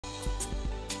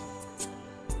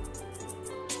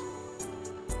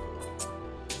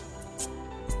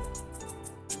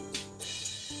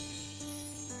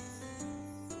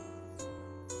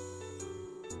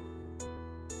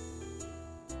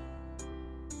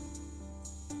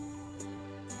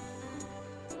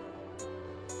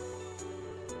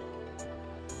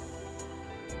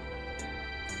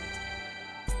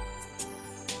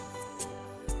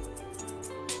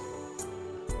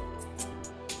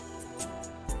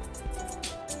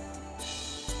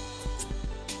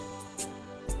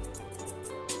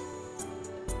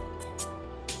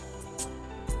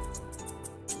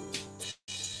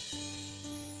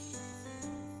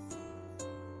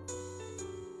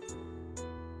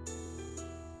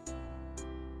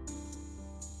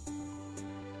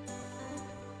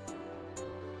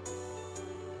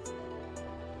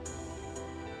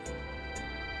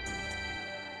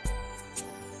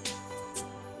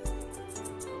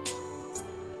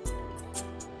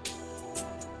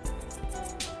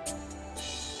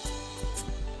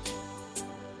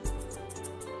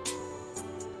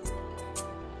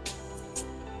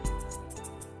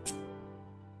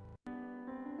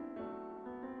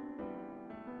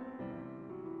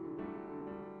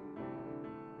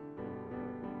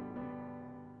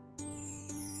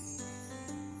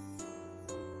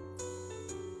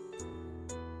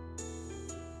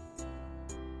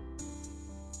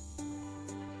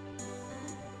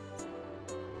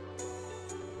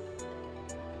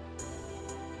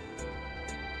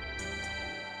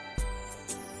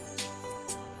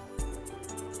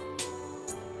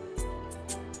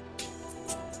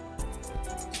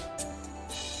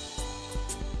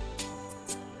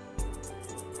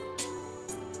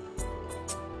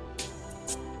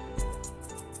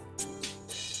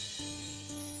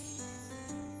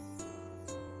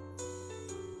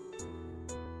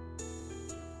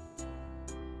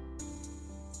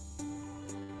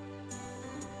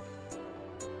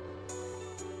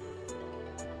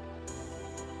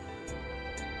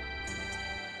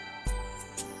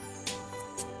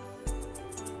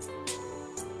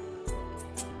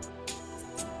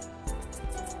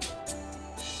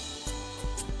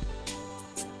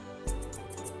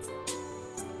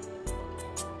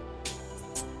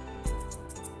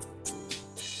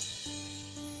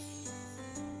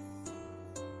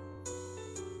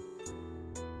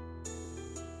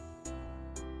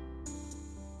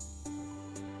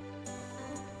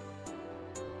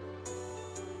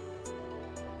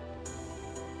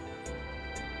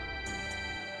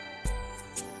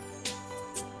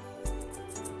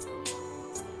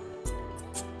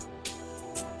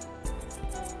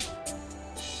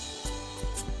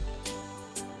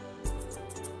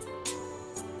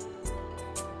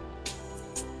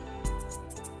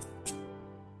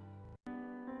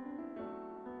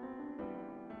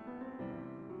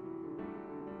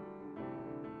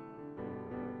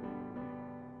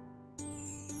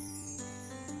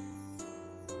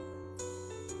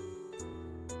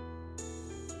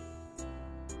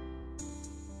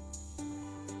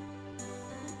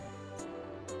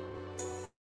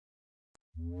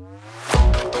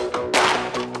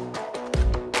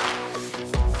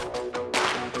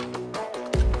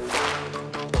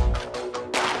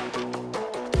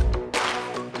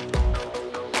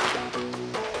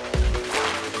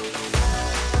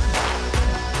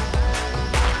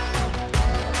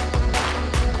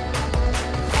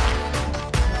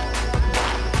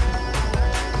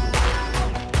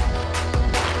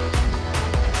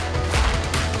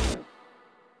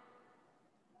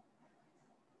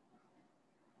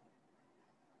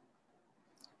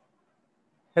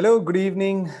Hello, good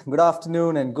evening, good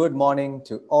afternoon, and good morning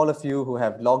to all of you who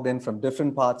have logged in from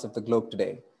different parts of the globe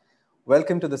today.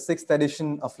 Welcome to the 6th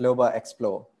edition of LOBA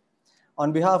Explore.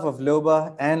 On behalf of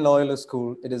LOBA and Loyola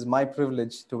School, it is my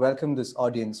privilege to welcome this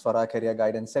audience for our career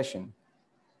guidance session.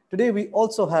 Today, we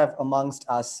also have amongst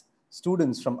us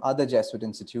students from other Jesuit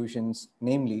institutions,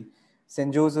 namely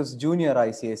St. Joseph's Junior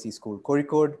ICSE School,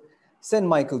 Kozhikode, St.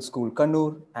 Michael's School,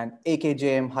 Kannur, and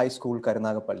AKJM High School,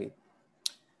 Karunagapalli.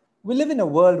 We live in a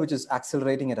world which is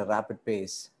accelerating at a rapid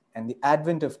pace, and the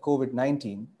advent of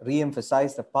COVID-19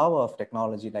 re-emphasized the power of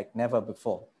technology like never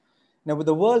before. Now, with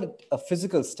the world at a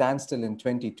physical standstill in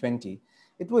 2020,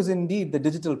 it was indeed the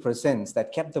digital presence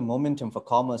that kept the momentum for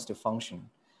commerce to function.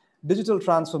 Digital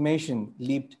transformation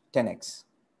leaped 10x.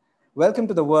 Welcome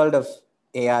to the world of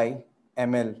AI,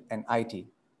 ML, and IT.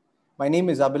 My name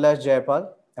is Abhilash Jayapal,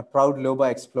 a proud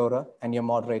LOBA explorer and your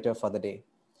moderator for the day.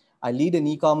 I lead an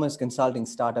e-commerce consulting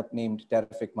startup named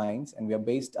Terrific Minds, and we are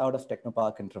based out of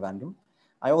Technopark in Trivandrum.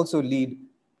 I also lead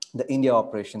the India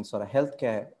operations for a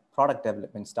healthcare product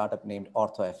development startup named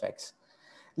OrthoFX.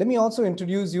 Let me also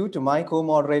introduce you to my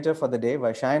co-moderator for the day,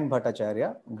 Vaisayan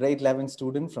Bhattacharya, grade 11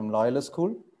 student from Loyola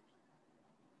School.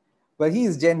 Well, he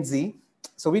is Gen Z,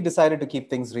 so we decided to keep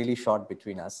things really short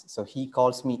between us. So he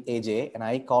calls me AJ and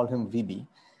I call him VB.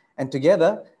 And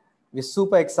together, we're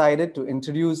super excited to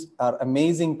introduce our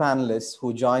amazing panelists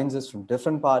who joins us from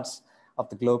different parts of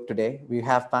the globe today. We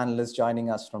have panelists joining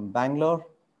us from Bangalore,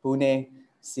 Pune,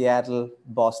 Seattle,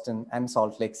 Boston, and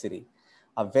Salt Lake City.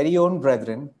 Our very own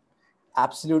brethren,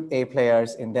 absolute A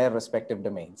players in their respective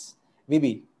domains.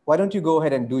 VB, why don't you go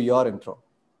ahead and do your intro?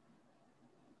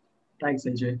 Thanks,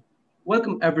 AJ.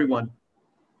 Welcome, everyone.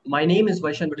 My name is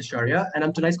Vaishan Bhattacharya, and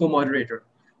I'm tonight's co-moderator.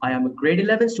 I am a grade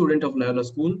 11 student of Loyola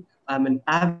School. I'm an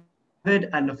avid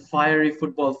and a fiery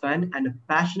football fan and a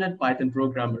passionate Python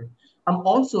programmer. I'm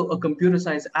also a computer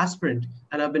science aspirant,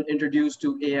 and I've been introduced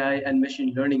to AI and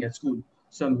machine learning at school.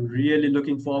 So I'm really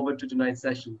looking forward to tonight's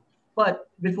session. But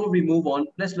before we move on,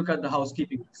 let's look at the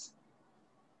housekeeping list.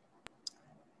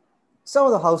 Some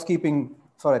of the housekeeping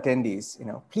for attendees,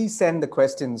 please send the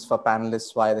questions for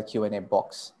panelists via the Q&A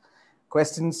box.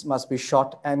 Questions must be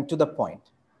short and to the point.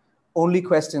 Only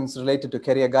questions related to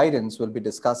career guidance will be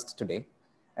discussed today,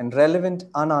 and relevant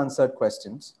unanswered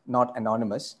questions, not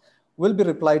anonymous, will be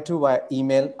replied to via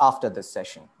email after this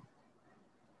session.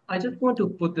 I just want to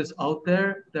put this out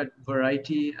there that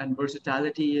variety and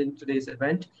versatility in today's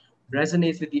event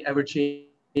resonates with the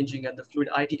ever-changing and the fluid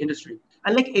IT industry.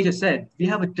 And like AJ said, we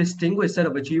have a distinguished set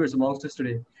of achievers amongst us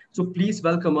today. So please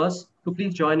welcome us. So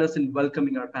please join us in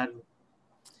welcoming our panel.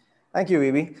 Thank you,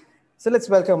 Vivi. So let's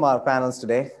welcome our panels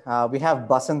today. We have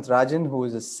Basant Rajan, who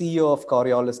is the CEO of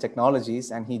Coriolis Technologies,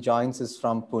 and he joins us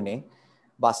from Pune.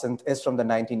 Basant is from the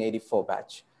 1984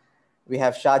 batch. We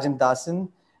have Shajan Dasan,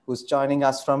 who's joining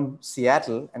us from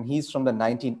Seattle, and he's from the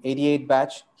 1988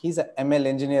 batch. He's an ML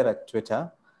engineer at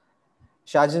Twitter.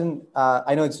 Shajan,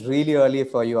 I know it's really early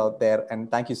for you out there, and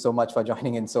thank you so much for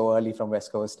joining in so early from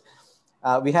West Coast.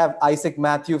 We have Issac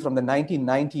Mathew from the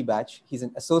 1990 batch. He's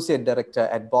an associate director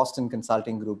at Boston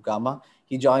Consulting Group Gamma.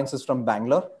 He joins us from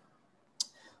Bangalore.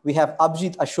 We have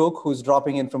Abhijith Asok, who's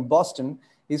dropping in from Boston.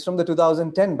 He's from the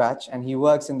 2010 batch, and he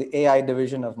works in the AI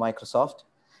division of Microsoft.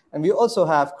 And we also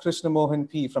have Krishnamohan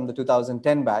P from the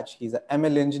 2010 batch. He's an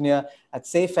ML engineer at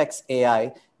SafeX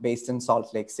AI based in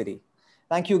Salt Lake City.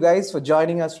 Thank you guys for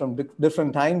joining us from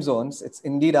different time zones. It's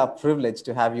indeed our privilege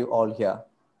to have you all here.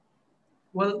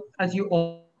 Well, as you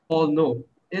all know,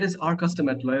 it is our custom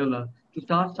at Loyola to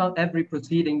start every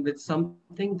proceeding with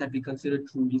something that we consider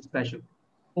truly special.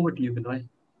 Over to you, Binoy.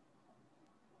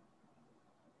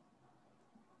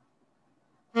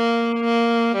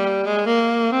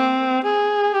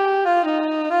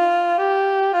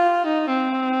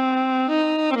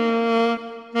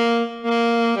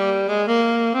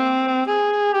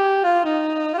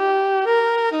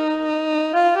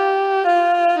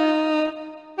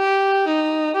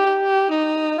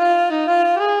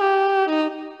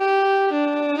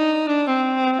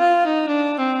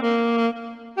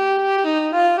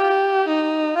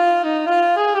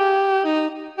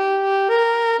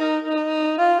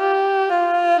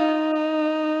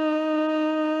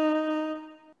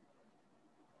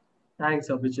 Thanks,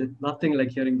 Abhijit. Nothing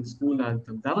like hearing the school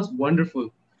anthem. That was wonderful.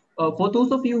 For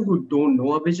those of you who don't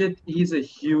know Abhijit, he's a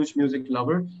huge music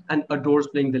lover and adores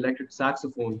playing the electric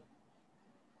saxophone.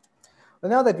 Well,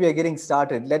 now that we are getting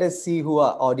started, let us see who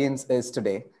our audience is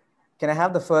today. Can I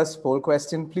have the first poll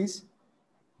question, please?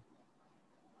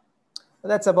 Well,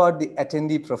 that's about the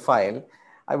attendee profile.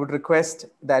 I would request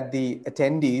that the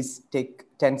attendees take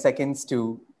 10 seconds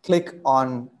to click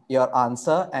on your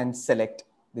answer and select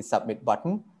the submit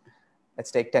button.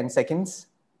 Let's take 10 seconds.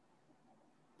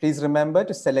 Please remember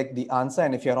to select the answer.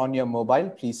 And if you're on your mobile,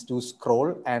 please do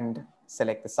scroll and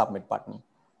select the submit button.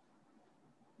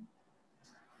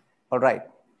 All right.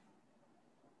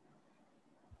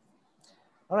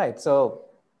 All right, so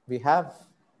we have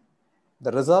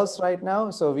the results right now.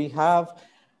 So we have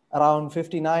around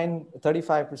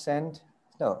 35%.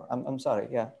 No, I'm sorry,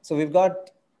 yeah. So we've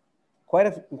got quite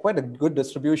a good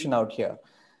distribution out here.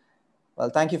 Well,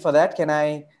 thank you for that. Can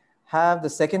I have the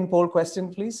second poll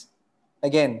question, please?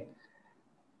 Again,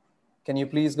 can you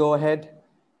please go ahead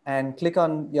and click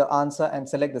on your answer and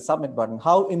select the submit button?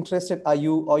 How interested are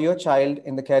you or your child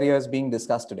in the careers being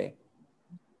discussed today?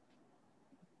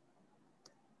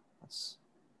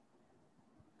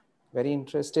 Very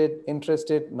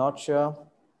interested, not sure.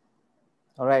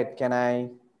 All right, can I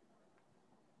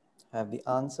have the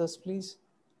answers, please?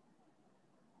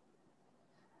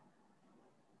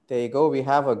 There you go. We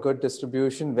have a good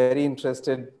distribution. Very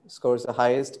interested scores the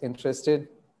highest, interested,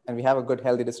 and we have a good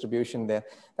healthy distribution there.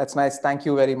 That's nice. Thank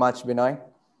you very much, Binoy.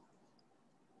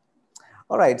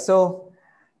 All right, so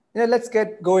let's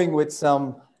get going with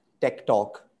some tech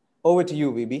talk. Over to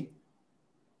you, VB.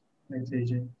 Thanks,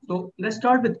 AJ. So let's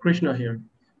start with Krishna here.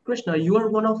 Krishna, you are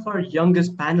one of our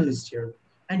youngest panelists here,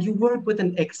 and you work with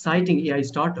an exciting AI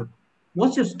startup.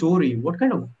 What's your story? What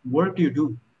kind of work do you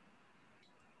do?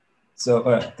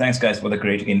 So thanks, guys, for the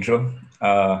great intro.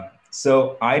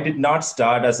 So I did not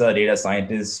start as a data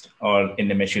scientist or in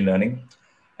the machine learning.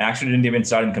 I actually didn't even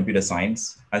start in computer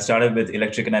science. I started with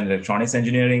electrical and electronics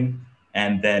engineering,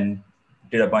 and then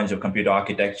did a bunch of computer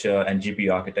architecture and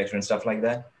GPU architecture and stuff like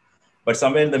that. But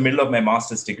somewhere in the middle of my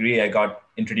master's degree, I got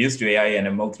introduced to AI and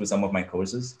ML through some of my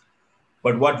courses.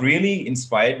 But what really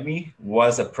inspired me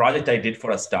was a project I did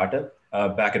for a startup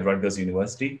back at Rutgers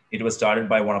University. It was started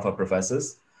by one of our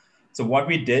professors. So what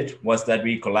we did was that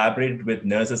we collaborated with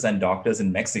nurses and doctors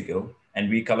in Mexico, and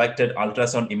we collected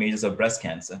ultrasound images of breast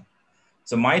cancer.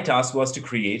 So my task was to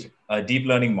create a deep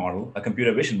learning model, a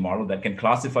computer vision model that can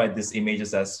classify these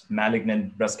images as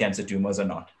malignant breast cancer tumors or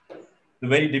not. It's a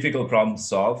very difficult problem to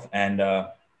solve, and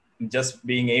just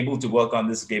being able to work on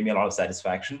this gave me a lot of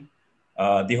satisfaction.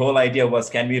 The whole idea was,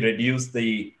 can we reduce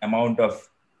the amount of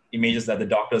images that the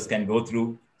doctors can go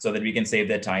through so that we can save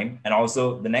their time? And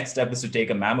also the next step is to take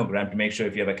a mammogram to make sure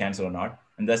if you have a cancer or not.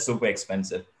 And that's super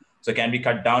expensive. So can we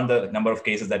cut down the number of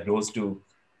cases that goes to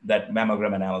that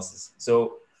mammogram analysis?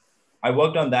 So I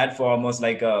worked on that for almost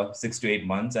like 6 to 8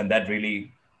 months, and that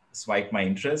really spiked my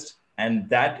interest. And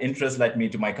that interest led me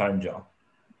to my current job.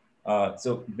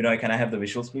 So Binoy, can I have the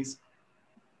visuals, please?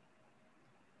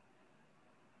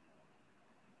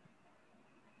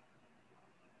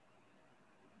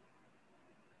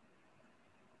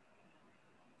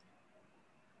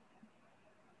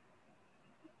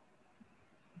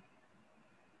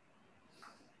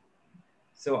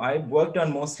 So I worked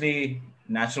on mostly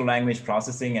natural language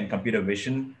processing and computer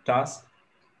vision tasks.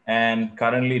 And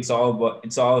currently it's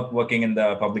all working in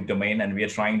the public domain, and we are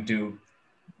trying to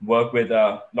work with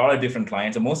a lot of different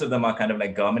clients. And most of them are kind of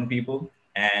like government people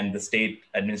and the state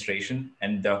administration.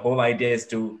 And the whole idea is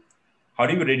to, how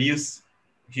do you reduce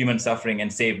human suffering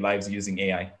and save lives using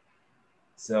AI?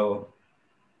 So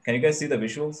can you guys see the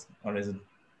visuals, or is it?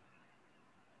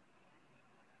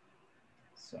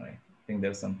 Sorry, I think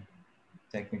there's some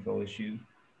technical issue.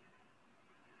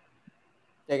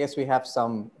 I guess we have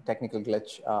some technical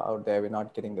glitch out there. We're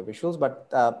not getting the visuals, but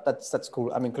that's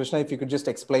cool. I mean, Krishna, if you could just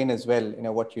explain as well,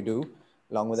 what you do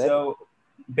along with it. So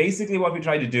basically what we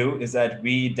try to do is that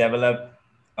we develop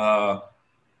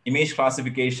image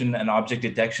classification and object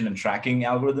detection and tracking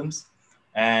algorithms.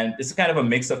 And it's kind of a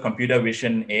mix of computer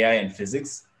vision, AI, and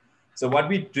physics. So what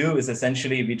we do is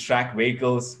essentially we track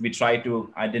vehicles, we try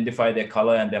to identify their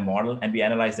color and their model, and we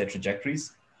analyze their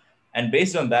trajectories. And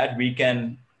based on that, we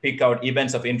can pick out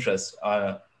events of interest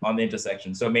on the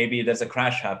intersection. So maybe there's a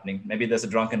crash happening, maybe there's a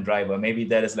drunken driver, maybe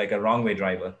there is like a wrong way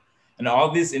driver. And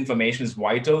all this information is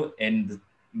vital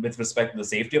with respect to the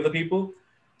safety of the people.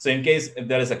 So in case if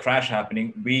there is a crash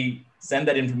happening, we send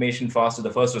that information fast to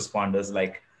the first responders,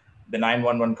 like the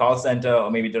 911 call center,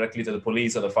 or maybe directly to the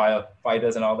police or the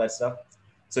firefighters and all that stuff.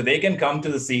 So they can come to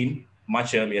the scene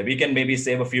much earlier. We can maybe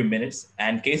save a few minutes.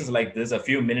 And cases like this, a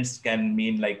few minutes can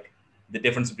mean like the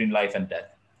difference between life and death.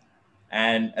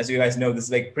 And as you guys know, this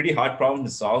is like pretty hard problem to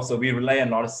solve. So we rely on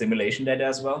a lot of simulation data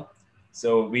as well.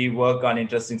 So we work on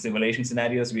interesting simulation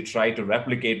scenarios. We try to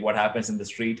replicate what happens in the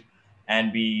street,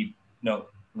 and we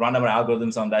run our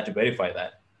algorithms on that to verify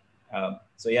that.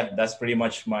 So yeah, that's pretty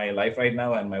much my life right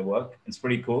now and my work. It's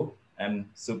pretty cool. I'm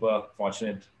super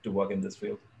fortunate to work in this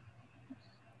field.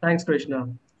 Thanks, Krishna.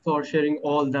 for sharing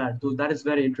all that. That is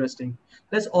very interesting.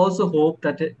 Let's also hope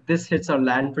that this hits our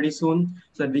land pretty soon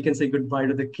so that we can say goodbye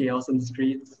to the chaos on the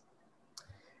streets.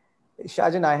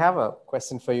 Shajan, I have a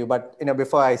question for you, but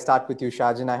before I start with you,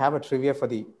 Shajan, I have a trivia for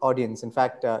the audience. In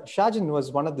fact, Shajan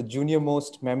was one of the junior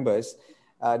most members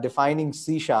defining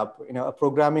C#, a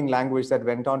programming language that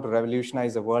went on to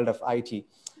revolutionize the world of IT.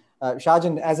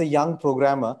 Shajan, as a young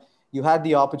programmer, you had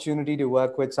the opportunity to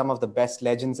work with some of the best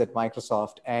legends at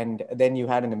Microsoft, and then you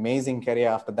had an amazing career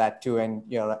after that too, and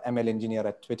you're an ML engineer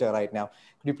at Twitter right now.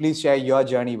 Could you please share your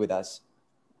journey with us?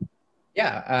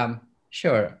 Yeah,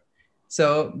 sure.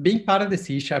 So being part of the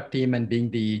C# team and being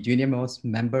the junior most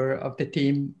member of the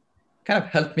team kind of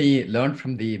helped me learn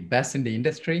from the best in the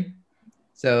industry.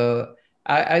 So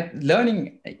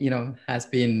learning, has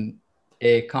been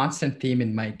a constant theme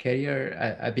in my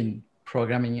career. I've been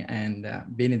programming and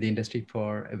been in the industry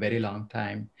for a very long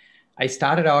time. I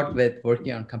started out with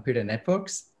working on computer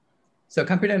networks. So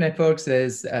computer networks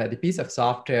is the piece of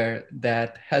software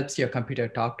that helps your computer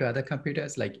talk to other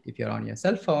computers. Like if you're on your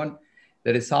cell phone,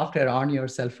 there is software on your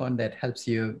cell phone that helps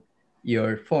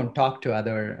your phone talk to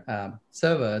other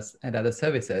servers and other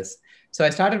services. So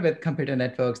I started with computer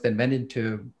networks, then went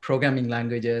into programming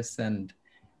languages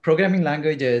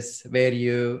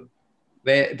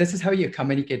where this is how you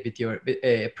communicate with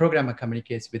a programmer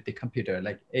communicates with the computer.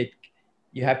 Like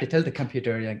you have to tell the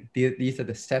computer, like, these are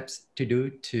the steps to do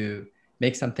to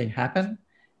make something happen.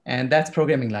 And that's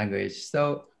programming language.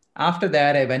 So after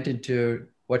that, I went into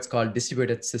what's called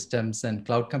distributed systems and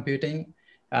cloud computing.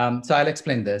 So I'll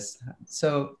explain this.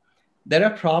 So there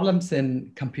are problems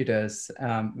in computers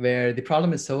where the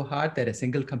problem is so hard that a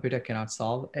single computer cannot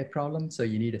solve a problem. So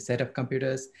you need a set of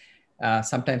computers.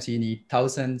 Sometimes you need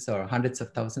thousands or hundreds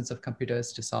of thousands of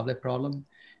computers to solve a problem.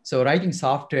 So writing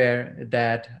software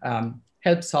that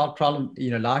helps solve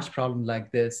large problem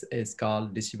like this is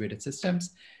called distributed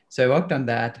systems. So I worked on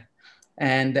that.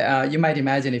 And you might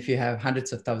imagine if you have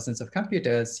hundreds of thousands of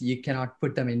computers, you cannot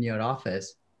put them in your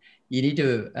office. You need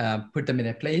to put them in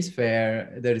a place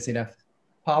where there is enough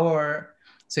power.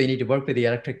 So you need to work with the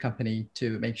electric company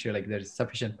to make sure like there's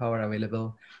sufficient power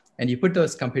available. And you put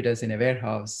those computers in a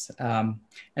warehouse. And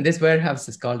this warehouse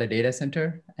is called a data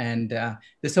center. And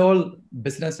this whole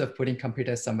business of putting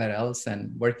computers somewhere else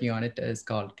and working on it is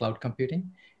called cloud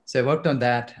computing. So I worked on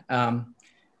that.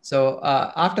 So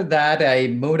after that, I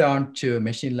moved on to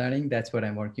machine learning. That's what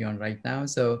I'm working on right now.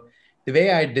 So the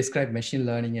way I describe machine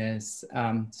learning is,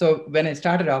 so when I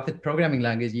started off with programming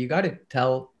language, you got to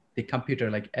tell the computer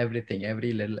like everything,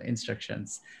 every little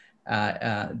instructions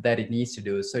that it needs to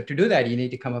do. So to do that, you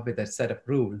need to come up with a set of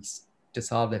rules to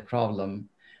solve that problem.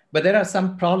 But there are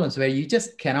some problems where you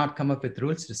just cannot come up with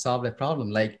rules to solve a problem.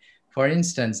 Like, for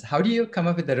instance, how do you come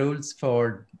up with the rules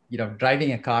for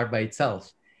driving a car by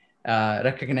itself,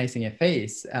 recognizing a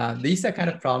face? These are kind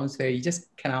of problems where you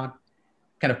just cannot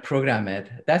kind of program it.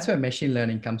 That's where machine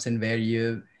learning comes in, where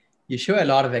you show a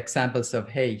lot of examples of,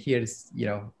 hey, here's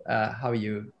how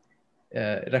you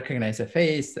recognize a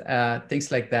face,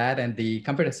 things like that, and the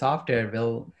computer software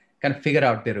will kind of figure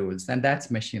out the rules, and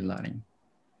that's machine learning.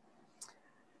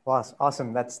 Wow,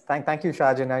 awesome. Thank you,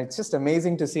 Shajan. And it's just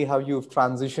amazing to see how you've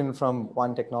transitioned from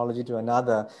one technology to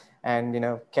another, and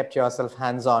kept yourself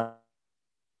hands-on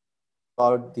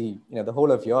about the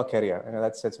whole of your career.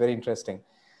 That's very interesting.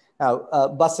 Now,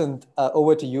 Basant,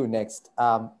 over to you next.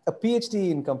 A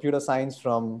PhD in computer science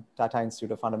from Tata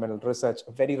Institute of Fundamental Research,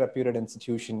 a very reputed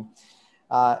institution.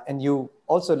 And you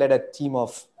also led a team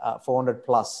of 400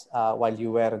 plus while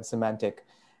you were in Symantec.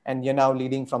 And you're now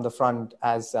leading from the front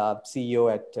as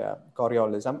CEO at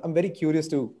Coriolis. I'm very curious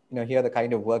to hear the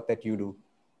kind of work that you do.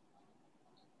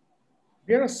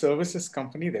 We are a services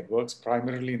company that works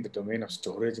primarily in the domain of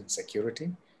storage and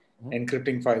security,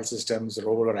 encrypting file systems,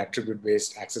 role or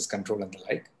attribute-based access control, and the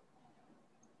like.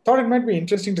 Thought it might be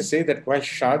interesting to say that while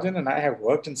Shajan and I have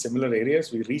worked in similar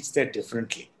areas, we reached there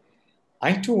differently.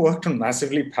 I too worked on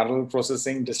massively parallel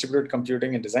processing, distributed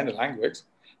computing, and design a language,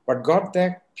 but got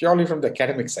there purely from the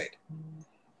academic side.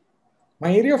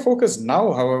 My area of focus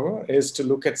now, however, is to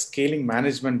look at scaling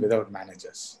management without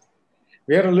managers.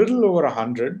 We are a little over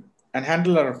 100 and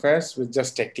handle our affairs with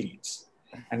just tech leads.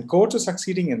 And core to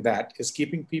succeeding in that is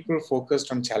keeping people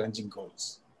focused on challenging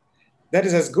goals. That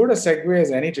is as good a segue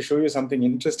as any to show you something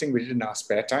interesting we did in our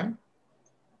spare time.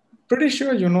 Pretty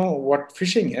sure you know what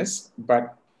fishing is,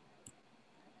 but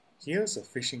here's a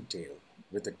fishing tale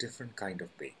with a different kind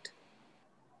of bait.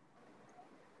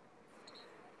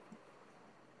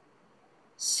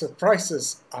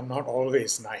 Surprises are not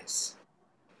always nice.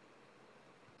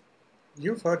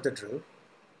 You've heard the drill.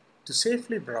 To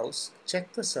safely browse,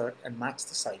 check the cert and match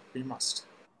the site we must.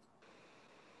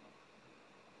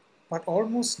 But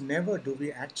almost never do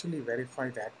we actually verify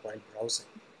that while browsing.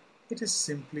 It is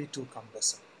simply too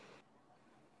cumbersome.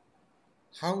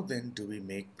 How then do we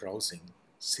make browsing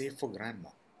safe for grandma?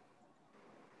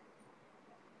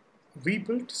 We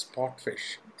built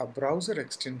Spotfish, a browser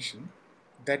extension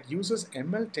that uses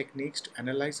ML techniques to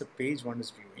analyze a page one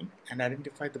is viewing and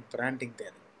identify the branding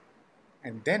therein,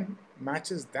 and then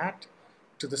matches that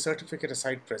to the certificate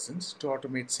aside presence to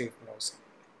automate safe browsing.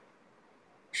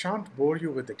 Shan't bore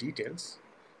you with the details.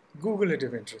 Google it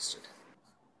if interested.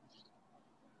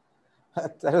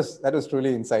 That was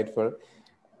truly insightful,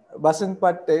 Basant.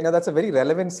 But that's a very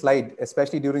relevant slide,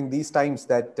 especially during these times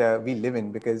that we live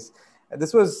in, because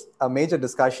this was a major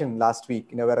discussion last week.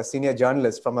 Where a senior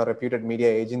journalist from a reputed media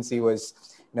agency was,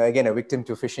 again a victim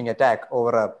to phishing attack over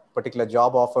a particular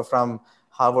job offer from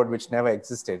Harvard, which never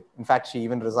existed. In fact, she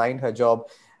even resigned her job,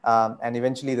 and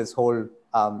eventually this whole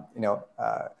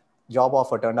job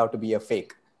offer turned out to be a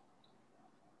fake.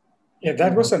 Yeah,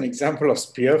 that was an example of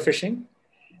spear phishing.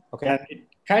 Okay. And it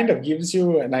kind of gives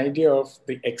you an idea of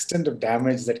the extent of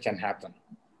damage that can happen.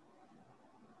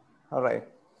 All right.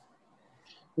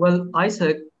 Well,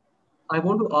 Isaac, I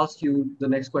want to ask you the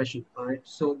next question. All right.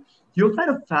 So you've had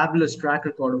a fabulous track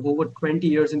record of over 20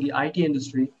 years in the IT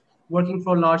industry, working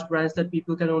for large brands that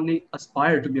people can only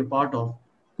aspire to be a part of.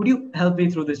 Could you help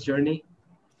me through this journey?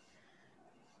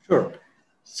 Sure.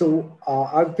 So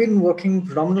I've been working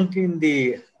predominantly in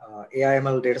the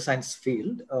AI/ML data science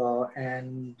field,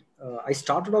 and I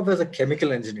started off as a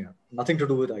chemical engineer, nothing to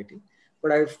do with IT.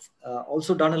 But I've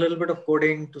also done a little bit of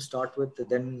coding to start with,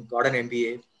 then got an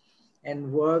MBA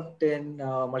and worked in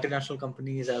multinational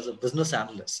companies as a business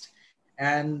analyst.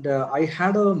 And I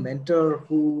had a mentor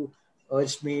who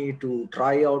urged me to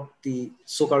try out the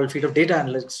so-called field of data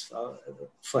analytics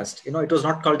first. It was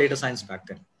not called data science back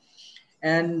then.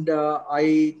 And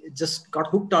I just got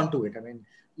hooked onto it. I mean,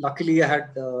 luckily I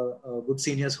had good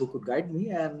seniors who could guide me,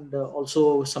 and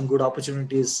also some good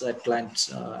opportunities at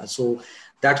clients. So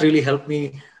that really helped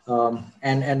me.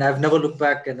 And I've never looked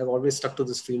back, and I've always stuck to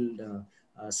this field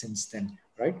since then,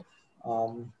 right?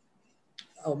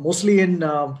 Mostly in,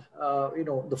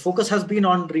 the focus has been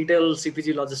on retail,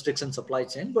 CPG, logistics, and supply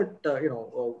chain, but,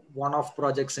 one-off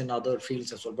projects in other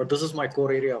fields as well. But this is my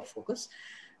core area of focus.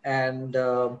 And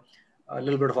a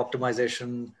little bit of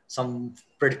optimization, some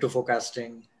predictive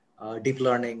forecasting, deep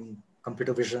learning,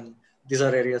 computer vision. These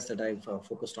are areas that I've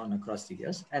focused on across the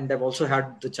years. And I've also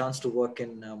had the chance to work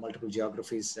in multiple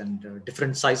geographies and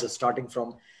different sizes, starting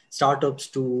from startups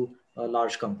to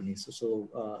large companies. So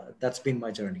that's been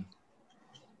my journey.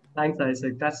 Thanks,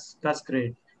 Isaac. That's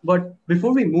great. But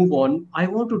before we move on, I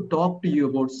want to talk to you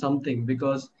about something,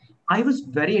 because I was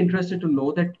very interested to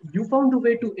know that you found a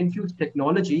way to infuse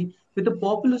technology with a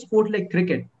popular sport like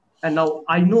cricket. And now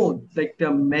I know like there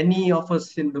are many of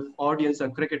us in the audience are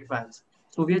cricket fans.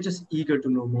 So we are just eager to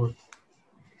know more.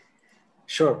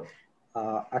 Sure.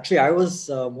 Actually, I was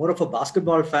more of a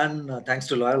basketball fan thanks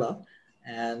to Loyola.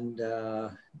 And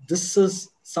this is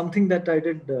something that I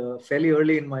did fairly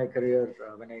early in my career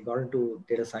when I got into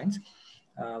data science.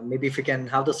 Maybe if we can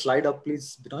have the slide up,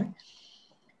 please, Binoy.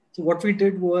 So what we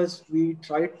did was we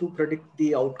tried to predict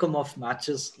the outcome of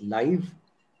matches live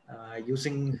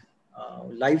using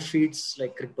live feeds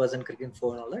like CricBuzz and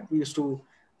Cricinfo and all that. We used to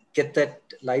get that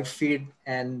live feed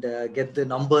and get the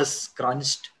numbers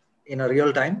crunched in a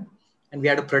real time. And we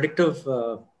had a predictive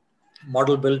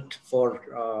model built for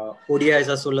ODIs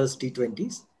as well as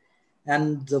T20s.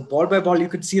 And the ball by ball, you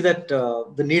could see that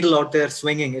the needle out there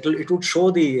swinging, it would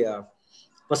show the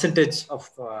percentage of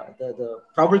the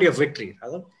probability of victory,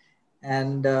 rather.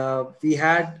 And we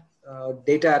had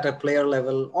data at a player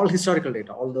level, all historical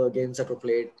data, all the games that were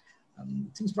played.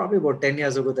 It seems probably about 10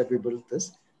 years ago that we built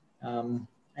this.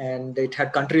 And it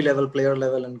had country level, player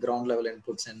level, and ground level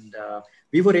inputs. And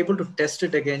we were able to test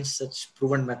it against such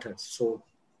proven methods. So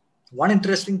one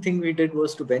interesting thing we did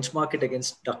was to benchmark it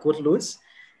against Duckworth-Lewis.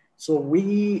 So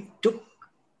we took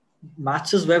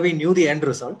matches where we knew the end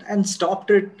result and stopped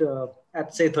it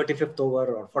at, say, 35th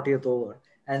over or 40th over,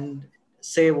 and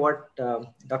say what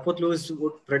Duckworth-Lewis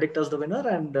would predict as the winner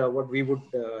and what we would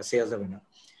say as the winner.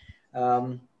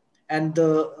 And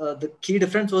the key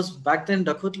difference was back then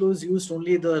Duckworth-Lewis used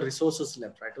only the resources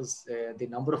left, right? It was the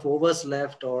number of overs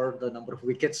left or the number of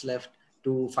wickets left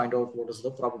to find out what is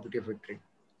the probability of victory.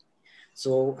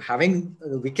 So having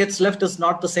wickets left is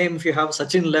not the same if you have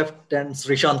Sachin left and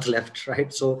Srishant left,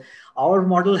 right? So our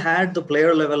model had the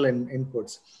player level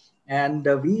inputs, and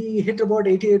we hit about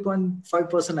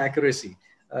 88.5% accuracy.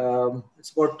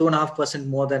 It's about 2.5%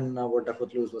 more than what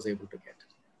Duckworth-Lewis was able to get.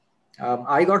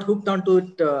 I got hooked onto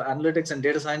it, analytics and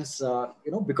data science,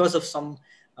 because of some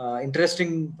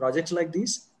interesting projects like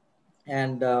these.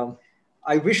 And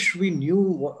I wish we knew,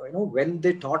 when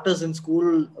they taught us in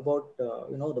school about,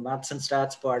 the maths and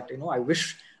stats part, I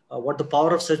wish what the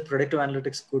power of such predictive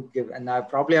analytics could give. And I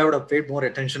would have paid more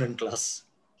attention in class.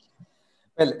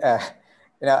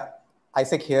 Well,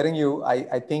 Isaac, hearing you,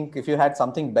 I think if you had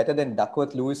something better than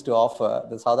Duckworth Lewis to offer,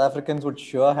 the South Africans would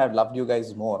sure have loved you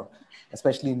guys more,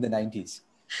 especially in the 90s.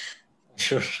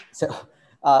 Sure. So,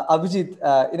 Abhijith,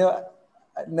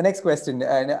 the next question.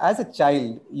 As a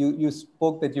child, you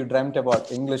spoke that you dreamt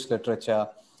about English literature,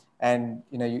 and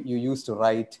you used to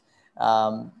write.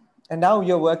 And now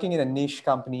you're working in a niche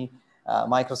company,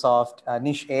 Microsoft, a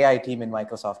niche AI team in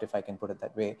Microsoft, if I can put it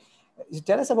that way.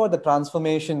 Tell us about the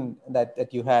transformation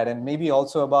that you had, and maybe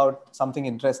also about something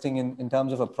interesting in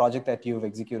terms of a project that you've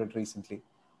executed recently.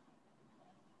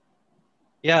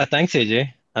 Yeah, thanks,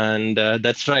 AJ. And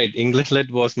that's right. English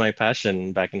Lit was my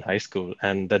passion back in high school.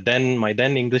 And my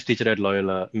then English teacher at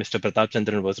Loyola, Mr. Pratap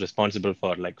Chandran, was responsible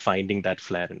for finding that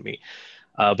flair in me.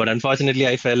 But unfortunately,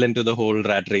 I fell into the whole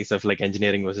rat race of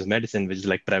engineering versus medicine, which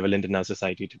is prevalent in our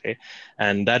society today.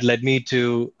 And that led me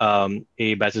to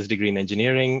a bachelor's degree in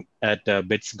engineering at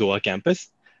BITS Goa campus.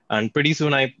 And pretty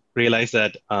soon I realized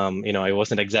that, I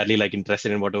wasn't exactly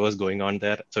interested in what was going on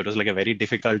there. So it was a very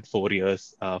difficult 4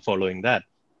 years following that.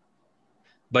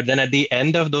 But then at the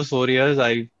end of those 4 years,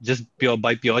 I just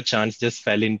by pure chance just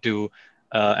fell into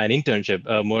an internship,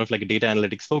 more of a data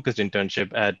analytics focused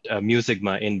internship at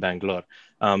Sigma in Bangalore,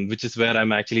 which is where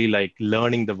I'm actually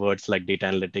learning the words like data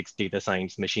analytics, data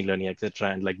science, machine learning, etc.,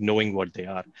 and knowing what they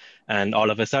are. And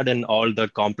all of a sudden, all the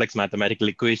complex mathematical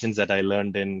equations that I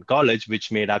learned in college,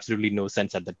 which made absolutely no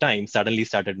sense at the time, suddenly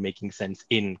started making sense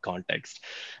in context.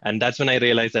 And that's when I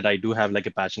realized that I do have a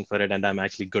passion for it, and I'm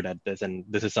actually good at this, and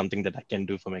this is something that I can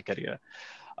do for my career.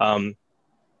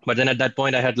 But then at that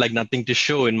point, I had nothing to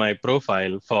show in my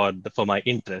profile for my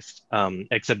interest,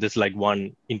 except this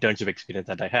one internship experience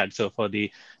that I had. So for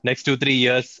the next 2-3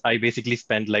 years, I basically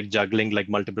spent juggling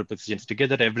multiple positions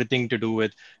together, everything to do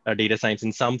with data science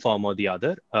in some form or the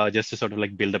other, just to sort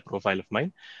of build a profile of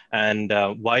mine. And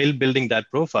while building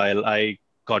that profile, I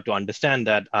got to understand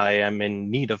that I am in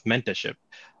need of mentorship,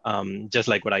 just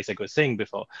like what Isaac was saying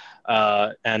before.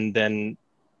 And then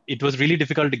it was really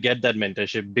difficult to get that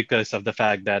mentorship because of the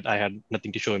fact that I had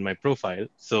nothing to show in my profile.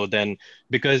 So then,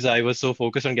 because I was so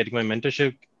focused on getting my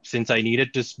mentorship, since I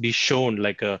needed to be shown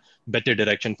a better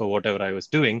direction for whatever I was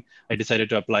doing, I decided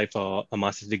to apply for a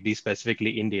master's degree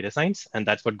specifically in data science. And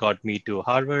that's what got me to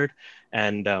Harvard.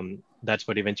 And that's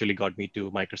what eventually got me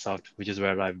to Microsoft, which is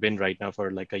where I've been right now for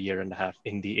a year and a half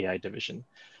in the AI division.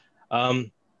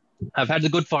 I've had the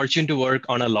good fortune to work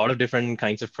on a lot of different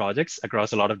kinds of projects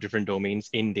across a lot of different domains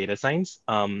in data science.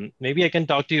 Maybe I can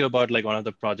talk to you about one of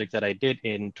the projects that I did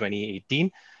in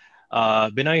 2018.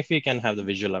 Binay, if we can have the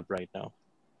visual up right now.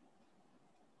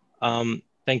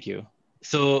 Thank you.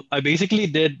 So I basically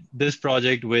did this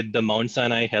project with the Mount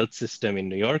Sinai Health System in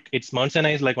New York. Mount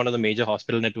Sinai is one of the major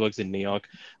hospital networks in New York.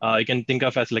 You can think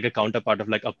of as a counterpart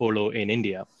of Apollo in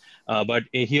India. But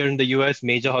here in the US,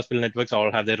 major hospital networks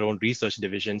all have their own research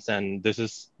divisions. And this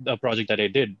is a project that I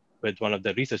did with one of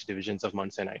the research divisions of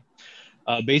Mount Sinai.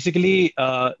 Basically,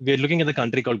 we're looking at the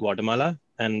country called Guatemala.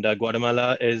 And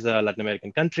Guatemala is a Latin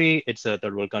American country. It's a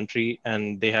third world country.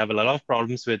 And they have a lot of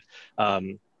problems with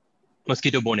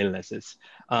mosquito-borne illnesses.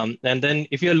 And then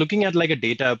if you're looking at a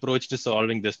data approach to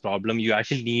solving this problem, you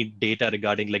actually need data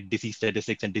regarding disease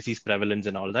statistics and disease prevalence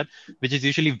and all that, which is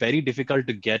usually very difficult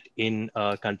to get in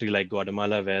a country like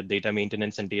Guatemala, where data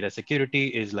maintenance and data security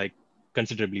is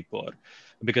considerably poor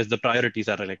because the priorities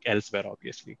are elsewhere,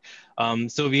 obviously.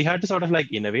 So we had to sort of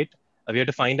innovate. We had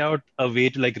to find out a way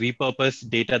to repurpose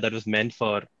data that was meant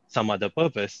for some other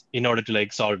purpose in order to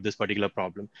solve this particular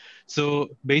problem. So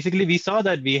basically we saw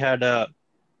that we had a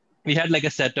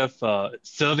set of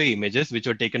survey images which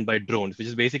were taken by drones, which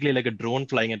is basically a drone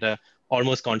flying at a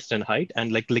almost constant height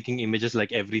and clicking images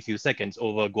every few seconds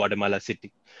over Guatemala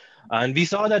City. And we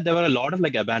saw that there were a lot of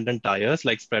abandoned tires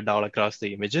spread out across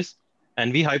the images.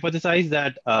 And we hypothesized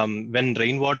that when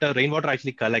rainwater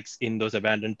actually collects in those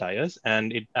abandoned tires,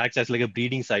 and it acts as a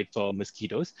breeding site for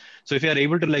mosquitoes. So if you are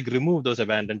able to remove those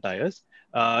abandoned tires,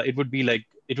 it would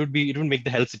make the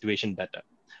health situation better.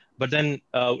 But then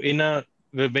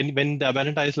when the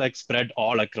abandoned tires spread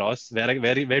all across, where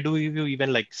do you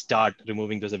even start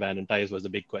removing those abandoned tires was the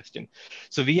big question.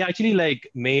 So we actually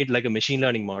made a machine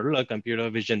learning model, a computer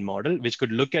vision model, which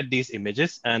could look at these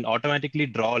images and automatically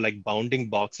draw bounding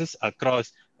boxes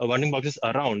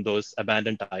around those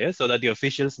abandoned tires, so that the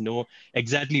officials know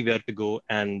exactly where to go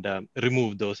and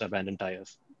remove those abandoned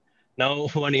tires. Now,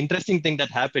 one interesting thing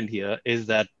that happened here is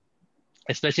that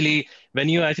especially when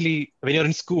you're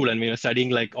in school and when you're studying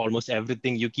like almost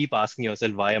everything, you keep asking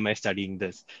yourself, why am I studying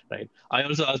this, right? I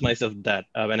also asked myself that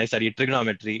when I studied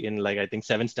trigonometry in like I think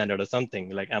 7th standard or something,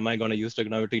 like, am I going to use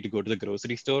trigonometry to go to the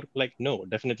grocery store? Like, no,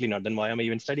 definitely not. Then why am I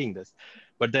even studying this?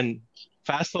 But then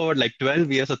fast forward like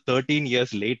 12 years or 13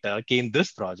 years later came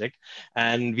this project,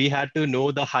 and we had to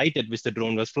know the height at which the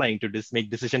drone was flying to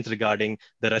make decisions regarding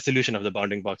the resolution of the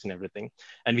bounding box and everything,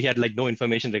 and we had like no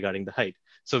information regarding the height.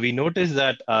 So we noticed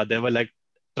that there were like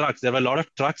trucks. There were a lot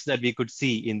of trucks that we could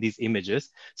see in these images.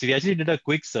 So we actually did a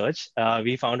quick search.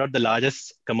 We found out the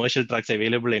largest commercial trucks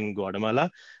available in Guatemala,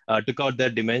 took out their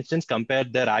dimensions,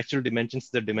 compared their actual dimensions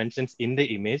to the dimensions in the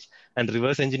image, and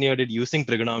reverse engineered it using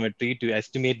trigonometry to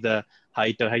estimate the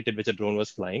height at which a drone was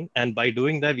flying. And by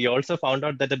doing that, we also found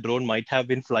out that the drone might have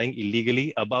been flying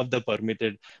illegally above the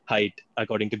permitted height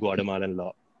according to Guatemalan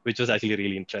law, which was actually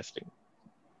really interesting.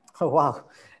 Oh, wow.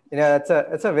 That's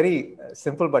a very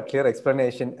simple but clear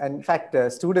explanation. And in fact,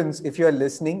 students, if you are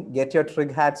listening, get your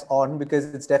trig hats on, because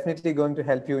it's definitely going to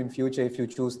help you in future if you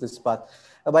choose this path.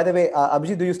 By the way,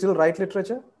 Abhijit, do you still write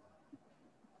literature?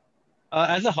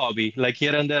 As a hobby, like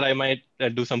here and there, I might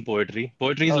do some poetry.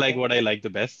 Poetry is like what I like the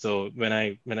best. So when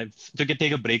I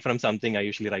take a break from something, I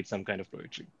usually write some kind of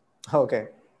poetry. Okay.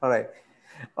 All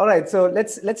right. So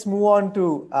let's move on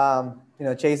to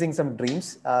chasing some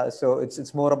dreams. So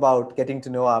it's more about getting to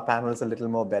know our panels a little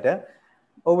more better.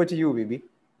 Over to you, Vibi.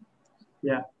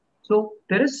 Yeah. So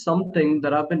there is something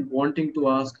that I've been wanting to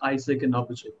ask Isaac and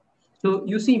Abhijit. So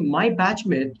you see, my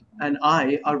batchmate and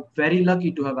I are very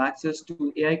lucky to have access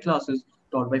to AI classes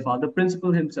taught by Father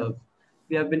Principal himself.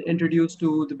 We have been introduced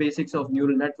to the basics of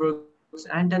neural networks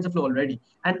and TensorFlow already.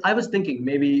 And I was thinking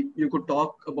maybe you could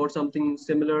talk about something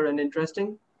similar and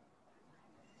interesting.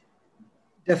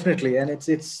 Definitely, and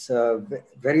it's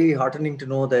very heartening to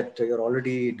know that you're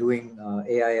already doing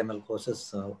AI ML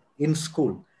courses in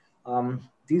school.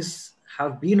 These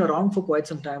have been around for quite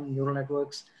some time. Neural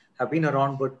networks have been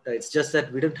around, but it's just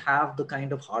that we didn't have the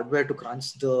kind of hardware to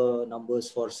crunch the numbers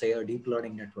for, say, a deep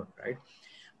learning network, right?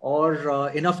 Or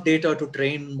enough data to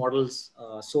train models.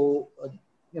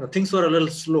 Things were a little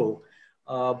slow,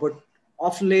 but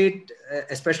of late,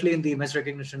 especially in the image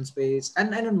recognition space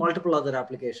and in multiple other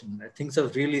applications, right, things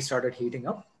have really started heating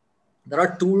up. There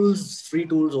are tools, free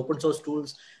tools, open source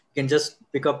tools, you can just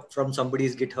pick up from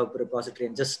somebody's GitHub repository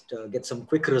and just get some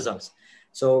quick results.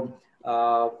 So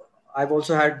I've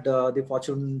also had the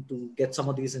fortune to get some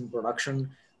of these in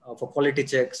production for quality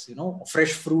checks.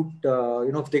 Fresh fruit,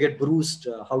 if they get bruised,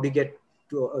 how do you get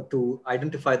to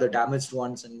identify the damaged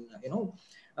ones and,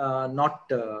 not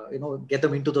get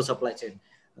them into the supply chain,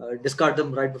 discard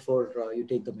them right before you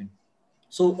take them in.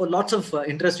 So lots of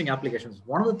interesting applications.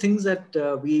 One of the things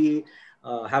that we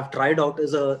have tried out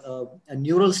is a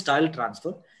neural style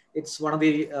transfer. It's one of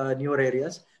the newer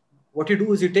areas. What you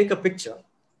do is you take a picture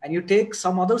and you take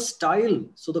some other style,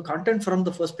 so the content from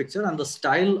the first picture and the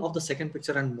style of the second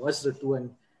picture, and merge the two,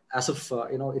 and as if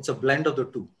it's a blend of the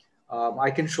two. I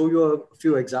can show you a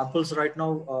few examples right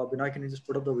now. Binoy, can you just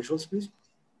put up the visuals, please?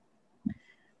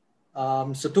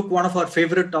 So took one of our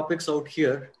favorite topics out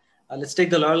here. Let's take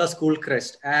the Loyola school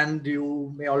crest, and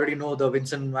you may already know the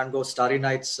Vincent van Gogh Starry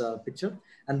Nights picture.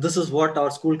 And this is what our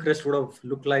school crest would have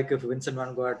looked like if Vincent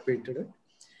van Gogh had painted it.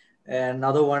 And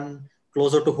another one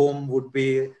closer to home would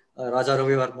be Raja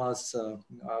Ravi Varma's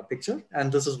picture,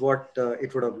 and this is what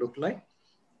it would have looked like.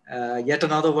 Yet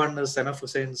another one is Sanaf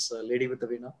Hussein's Lady with the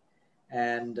Veena,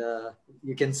 and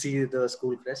you can see the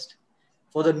school crest.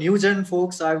 For the new gen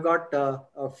folks, I've got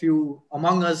a few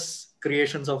Among Us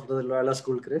creations of the Loyola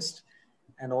school crest,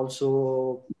 and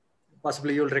also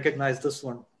possibly you'll recognize this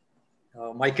one.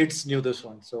 My kids knew this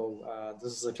one. So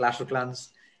this is a Clash of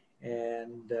Clans,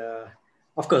 and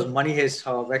of course, Money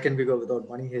Heist. Where can we go without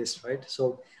Money Heist, right?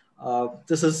 So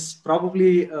this is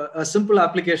probably a simple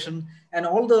application, and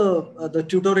all the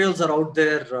tutorials are out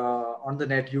there on the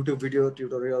net. YouTube video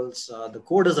tutorials. The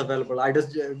code is available.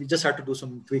 We just had to do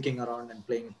some tweaking around and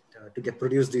playing it to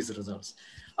produce these results.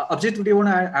 Abhijit, do you want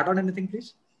to add on anything,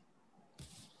 please?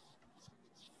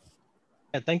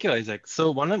 Yeah, thank you, Isaac. So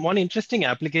one interesting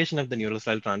application of the neural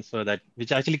style transfer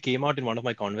which actually came out in one of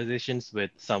my conversations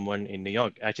with someone in New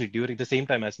York, actually during the same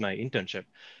time as my internship,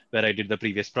 where I did the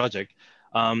previous project.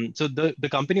 So the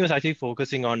company was actually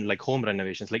focusing on like home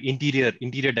renovations, like interior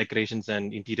decorations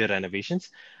and interior renovations.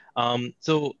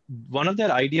 So one of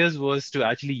their ideas was to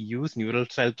actually use neural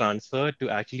style transfer to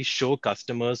actually show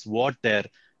customers what their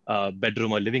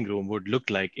bedroom or living room would look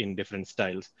like in different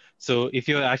styles. So if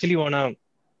you actually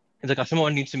if the customer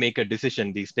needs to make a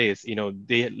decision these days,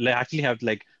 they actually have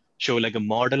show like a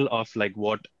model of like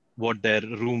what what their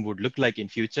room would look like in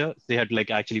future. They had to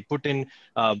like actually put in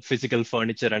physical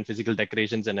furniture and physical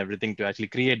decorations and everything to actually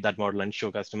create that model and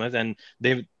show customers. And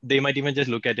they might even just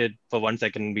look at it for 1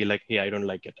 second and be like, hey, I don't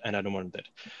like it and I don't want that.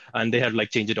 And they have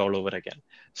like change it all over again.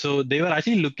 So they were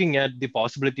actually looking at the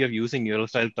possibility of using neural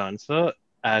style transfer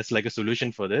as like a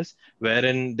solution for this,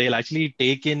 wherein they'll actually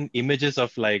take in images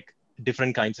of like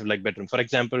different kinds of like bedroom. For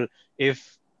example,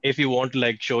 if you want to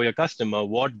like show your customer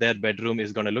what their bedroom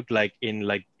is going to look like in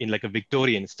like a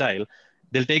Victorian style,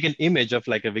 they'll take an image of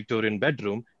like a Victorian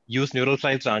bedroom, use neural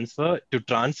style transfer to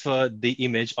transfer the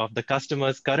image of the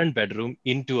customer's current bedroom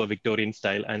into a Victorian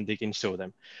style, and they can show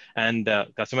them. And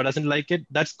customer doesn't like it,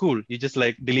 that's cool. You just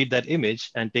like delete that image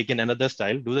and take in another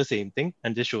style, do the same thing,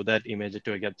 and just show that image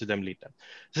to get to them later.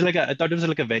 So like I thought it was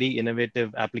like a very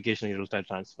innovative application of neural style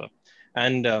transfer.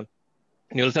 And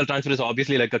neural cell transfer is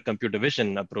obviously like a computer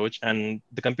vision approach, and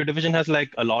the computer vision has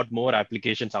like a lot more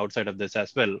applications outside of this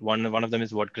as well. One of them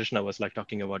is what Krishna was like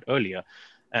talking about earlier.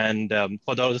 And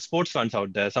for the sports fans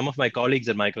out there, some of my colleagues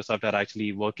at Microsoft are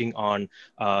actually working on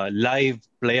live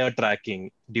player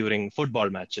tracking during football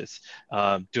matches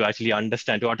to actually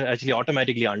understand, actually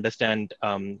automatically understand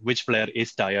which player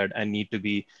is tired and need to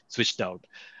be switched out.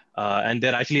 And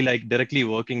they're actually like directly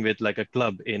working with like a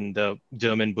club in the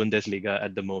German Bundesliga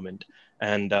at the moment.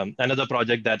 And another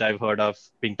project that I've heard of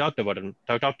being talked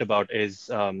about is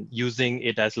using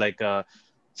it as like a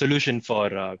solution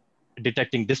for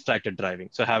detecting distracted driving.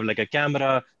 So have like a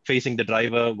camera facing the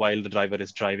driver while the driver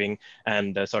is driving,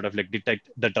 and sort of like detect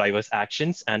the driver's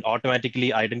actions and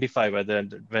automatically identify whether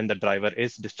when the driver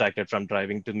is distracted from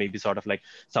driving, to maybe sort of like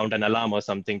sound an alarm or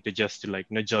something to just to like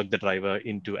jerk the driver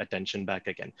into attention back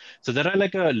again. So there are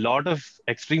like a lot of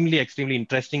extremely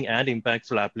interesting and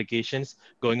impactful applications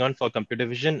going on for computer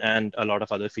vision and a lot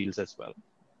of other fields as well.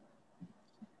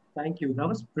 Thank you. That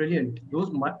was brilliant. Those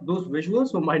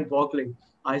visuals were mind-boggling.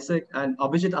 Isaac and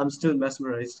Abhijit, I'm still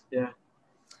mesmerized. Yeah.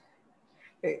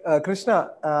 Hey, Krishna,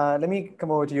 let me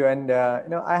come over to you. And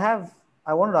I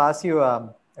wanted to ask you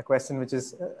a question, which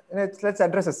is, let's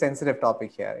address a sensitive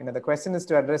topic here. The question is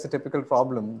to address a typical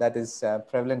problem that is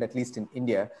prevalent, at least in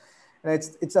India. And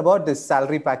it's about this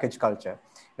salary package culture.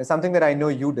 It's something that I know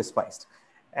you despised.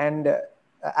 And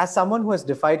as someone who has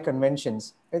defied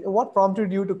conventions, what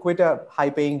prompted you to quit a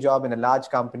high-paying job in a large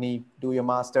company, do your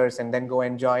master's, and then go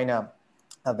and join a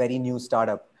very new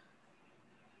startup?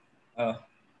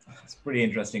 It's a pretty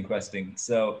interesting question.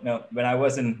 So, when I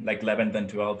was in like 11th and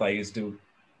 12th, I used to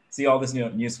see all this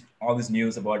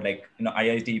news about like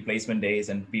IIT placement days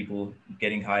and people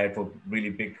getting hired for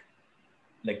really big,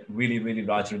 like really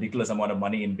large, ridiculous amount of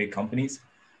money in big companies.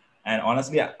 And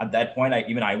honestly, at that point,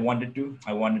 I wanted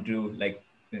to like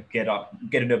get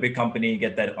into a big company,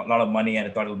 get that a lot of money, and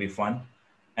I thought it'll be fun.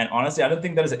 And honestly, I don't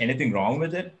think there's anything wrong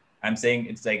with it. I'm saying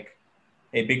it's like,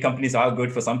 hey, big companies are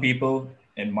good for some people,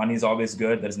 and money is always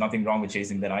good. There's nothing wrong with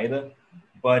chasing that either.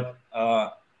 But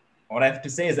what I have to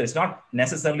say is that it's not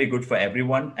necessarily good for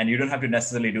everyone, and you don't have to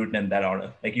necessarily do it in that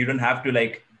order. Like you don't have to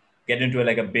like get into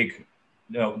like a big,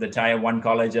 the tier 1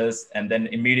 colleges, and then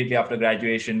immediately after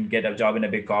graduation, get a job in a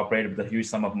big corporate with a huge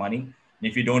sum of money. And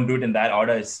if you don't do it in that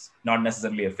order, it's not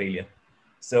necessarily a failure.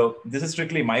 So this is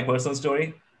strictly my personal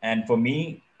story. And for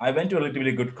me, I went to a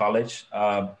relatively good college,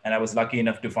 and I was lucky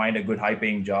enough to find a good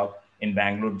high-paying job in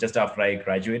Bangalore just after I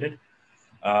graduated.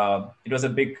 It was a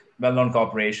big, well-known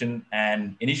corporation,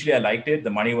 and initially I liked it.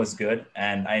 The money was good,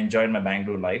 and I enjoyed my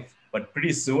Bangalore life. But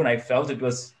pretty soon, I felt it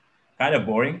was kind of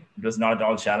boring. It was not at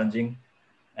all challenging,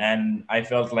 and I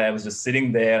felt like I was just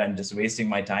sitting there and just wasting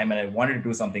my time. And I wanted to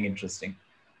do something interesting.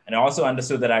 And I also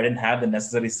understood that I didn't have the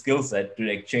necessary skill set to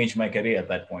like change my career at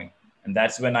that point. And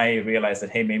that's when I realized that,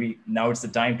 hey, maybe now it's the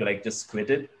time to like just quit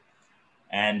it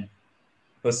and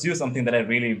pursue something that I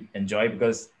really enjoy,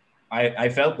 because I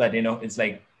felt that, it's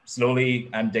like slowly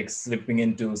I'm like slipping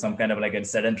into some kind of like a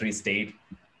sedentary state.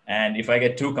 And if I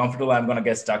get too comfortable, I'm going to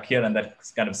get stuck here. And that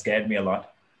kind of scared me a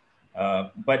lot.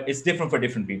 But it's different for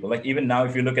different people. Like even now,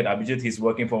 if you look at Abhijith, he's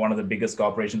working for one of the biggest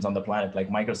corporations on the planet, like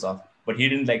Microsoft, but he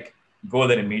didn't like go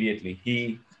there immediately.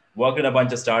 He worked at a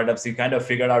bunch of startups. He kind of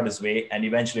figured out his way and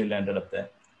eventually landed up there.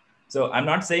 So I'm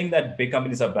not saying that big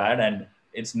companies are bad, and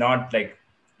it's not like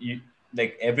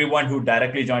like everyone who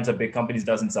directly joins a big companies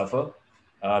doesn't suffer.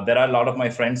 There are a lot of my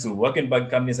friends who work in big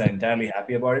companies are entirely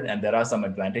happy about it, and there are some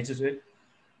advantages to it.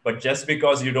 But just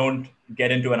because you don't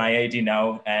get into an IIT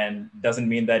now, and doesn't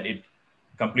mean that it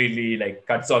completely like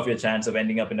cuts off your chance of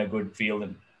ending up in a good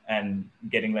field and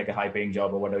getting like a high-paying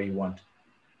job or whatever you want.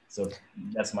 So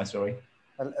that's my story.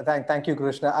 Thank you,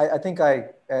 Krishna. I think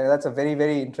that's a very,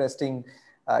 very interesting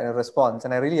response.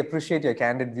 And I really appreciate your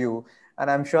candid view. And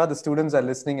I'm sure the students are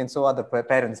listening, and so are the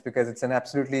parents, because it's an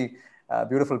absolutely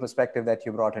beautiful perspective that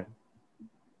you brought in.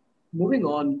 Moving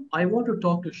on, I want to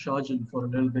talk to Shajan for a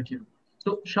little bit here.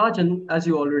 So, Shajan, as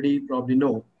you already probably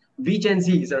know, we Gen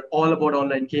Zs are all about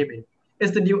online gaming.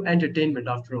 It's the new entertainment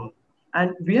after all.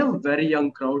 And we have a very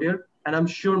young crowd here, and I'm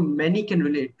sure many can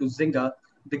relate to Zynga,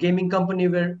 the gaming company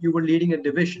where you were leading a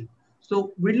division.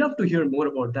 So, we'd love to hear more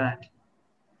about that.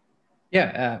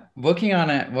 Yeah, working on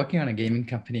a gaming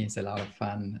company is a lot of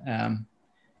fun.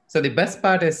 So the best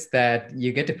part is that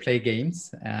you get to play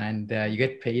games and you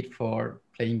get paid for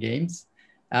playing games.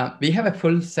 We have a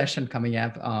full session coming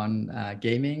up on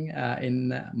gaming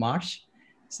in March.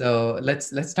 So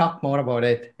let's talk more about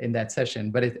it in that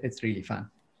session, but it's really fun.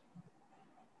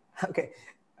 Okay,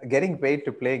 getting paid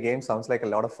to play games sounds like a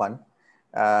lot of fun.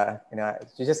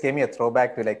 You just gave me a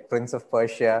throwback to like Prince of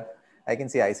Persia. I can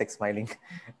see Isaac smiling.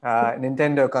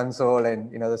 Nintendo console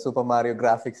and the Super Mario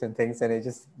graphics and things, and it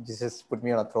just put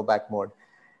me on a throwback mode.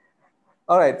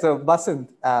 All right, so Basant,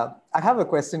 I have a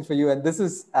question for you, and this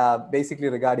is basically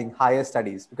regarding higher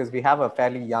studies, because we have a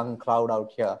fairly young crowd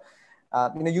out here.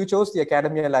 You chose the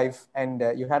academia life, and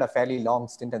you had a fairly long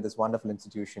stint at this wonderful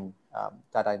institution,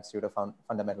 Tata Institute of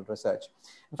Fundamental Research.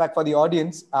 In fact, for the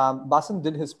audience, Basant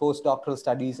did his postdoctoral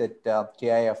studies at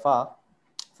KIFR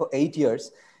for 8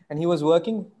 years, and he was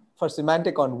working for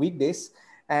Symantec on weekdays,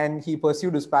 and he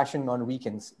pursued his passion on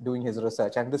weekends doing his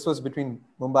research. And this was between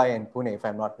Mumbai and Pune, if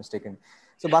I'm not mistaken.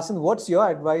 So Basant, what's your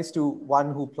advice to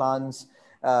one who plans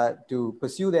to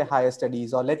pursue their higher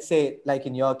studies, or let's say, like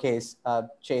in your case,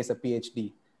 chase a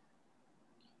PhD?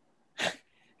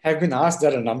 I've been asked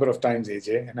that a number of times,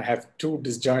 AJ, and I have two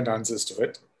disjoint answers to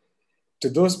it. To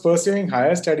those pursuing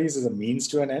higher studies as a means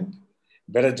to an end,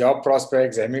 better job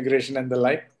prospects, emigration, and the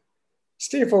like,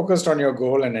 stay focused on your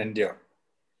goal and endure.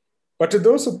 But to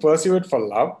those who pursue it for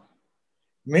love,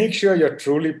 make sure you're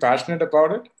truly passionate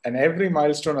about it, and every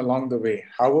milestone along the way,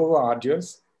 however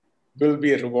arduous, will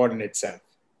be a reward in itself.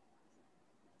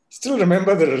 Still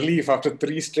remember the relief after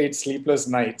 3 straight sleepless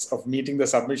nights of meeting the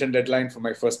submission deadline for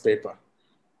my first paper.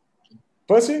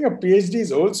 Pursuing a PhD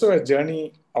is also a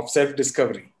journey of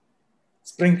self-discovery,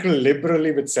 sprinkled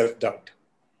liberally with self-doubt.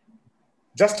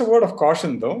 Just a word of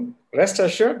caution though, rest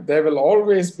assured there will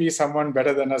always be someone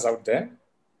better than us out there,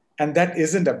 and that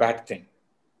isn't a bad thing.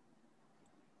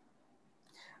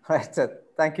 Right, so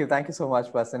thank you so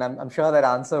much, Basant. I'm sure that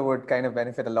answer would kind of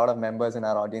benefit a lot of members in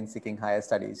our audience seeking higher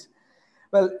studies.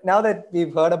 Well, now that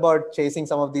we've heard about chasing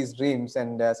some of these dreams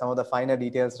and some of the finer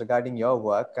details regarding your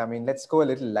work, I mean, let's go a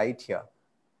little light here.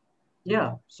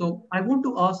 Yeah, so I want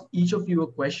to ask each of you a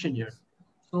question here.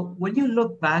 So when you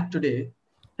look back today,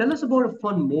 tell us about a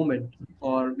fun moment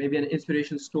or maybe an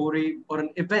inspiration story or an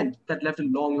event that left a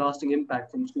long-lasting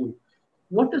impact from school.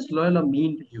 What does Loyola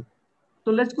mean to you?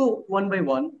 So let's go one by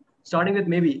one, starting with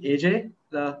maybe AJ.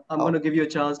 I'm going to give you a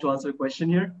chance to answer a question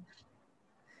here.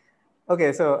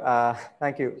 Okay, so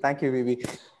thank you, Vivi.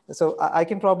 So I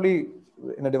can probably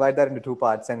divide that into 2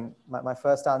 parts, and my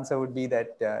first answer would be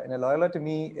that Loyola to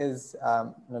me is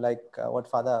like what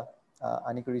Father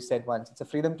Anikuri said once. It's a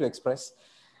freedom to express.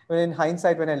 In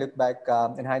hindsight, when I look back,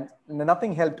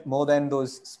 nothing helped more than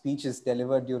those speeches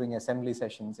delivered during assembly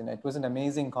sessions, and it was an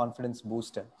amazing confidence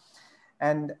booster.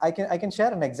 And I can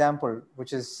share an example,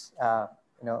 which is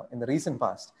in the recent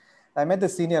past. I met the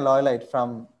senior Loyolite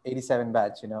from 87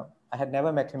 batch. I had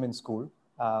never met him in school.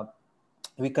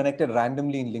 We connected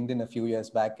randomly in LinkedIn a few years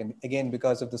back, and again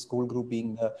because of the school group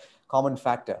being a common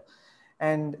factor.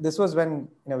 And this was when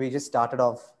we just started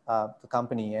off the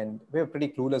company, and we were pretty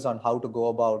clueless on how to go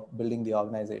about building the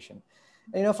organization.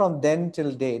 And, from then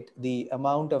till date, the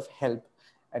amount of help,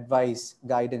 advice,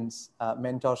 guidance,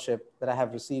 mentorship that I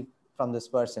have received from this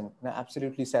person,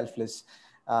 absolutely selfless.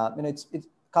 It's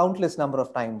countless number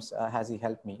of times has he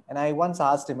helped me. And I once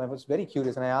asked him, I was very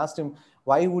curious, and I asked him,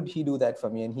 why would he do that for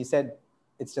me? And he said,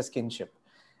 it's just kinship.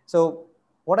 So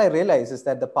what I realized is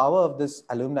that the power of this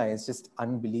alumni is just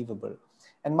unbelievable.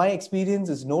 And my experience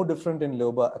is no different in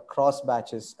LOBA across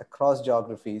batches, across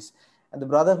geographies. And the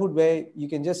brotherhood where you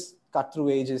can just cut through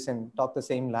ages and talk the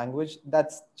same language,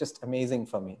 that's just amazing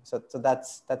for me. So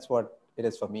that's what it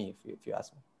is for me, if you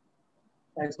ask me.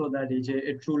 Thanks for that, AJ.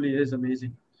 It truly is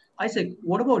amazing. Isaac,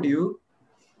 what about you?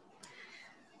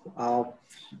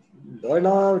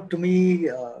 Loyola, to me,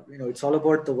 it's all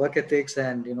about the work ethics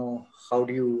and, how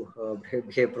do you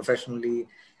behave professionally.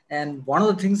 And one of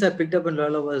the things I picked up in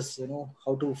Loyola was,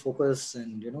 how to focus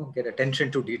and, get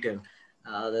attention to detail.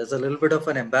 There's a little bit of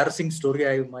an embarrassing story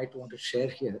I might want to share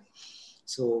here.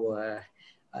 So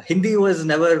Hindi was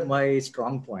never my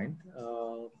strong point.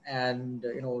 And,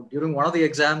 during one of the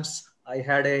exams, I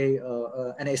had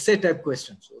an essay type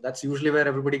question. So that's usually where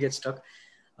everybody gets stuck.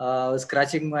 I was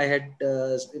scratching my head.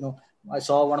 I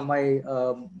saw one of my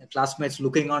classmates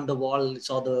looking on the wall,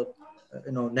 saw the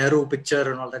Nehru picture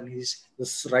and all that. And he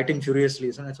was writing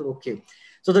furiously. So I said, okay.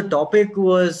 So the topic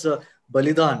was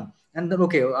Balidan. And then,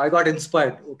 okay, I got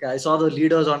inspired. Okay, I saw the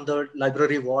leaders on the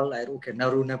library wall. Okay,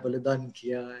 Nehru ne Balidan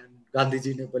kiya and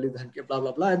Gandhiji ne Balidan kiya, blah,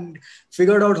 blah, blah. And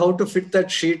figured out how to fit that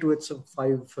sheet with some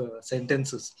 5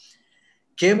 sentences.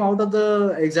 Came out of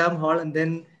the exam hall, and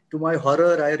then to my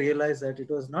horror, I realized that it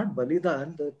was not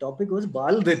Balidan. The topic was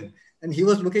Baldin. And he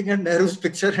was looking at Nehru's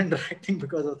picture and writing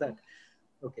because of that.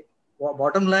 Okay,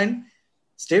 bottom line,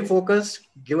 stay focused,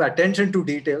 give attention to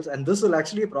details, and this will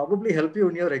actually probably help you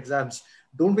in your exams.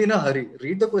 Don't be in a hurry.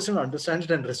 Read the question, understand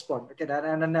it, and respond. Okay,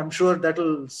 and I'm sure that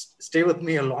will stay with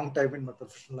me a long time in my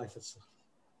professional life as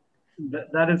well.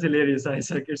 That is hilarious,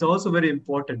 Isaac. It's also very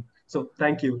important. So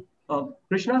thank you.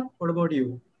 Krishna, what about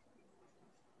you?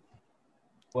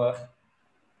 Well,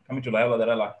 coming to Loyola, there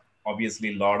are obviously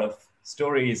a lot of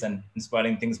stories and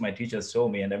inspiring things my teachers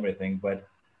told me and everything, but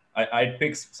I'd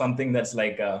pick something that's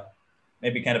like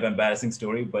maybe kind of embarrassing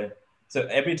story. But so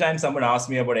every time someone asks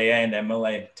me about AI and ML,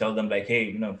 I tell them like,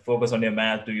 hey, focus on your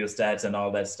math, do your stats and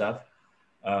all that stuff.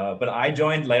 But I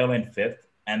joined Loyola in 5th,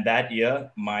 and that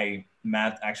year my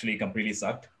math actually completely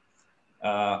sucked.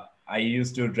 I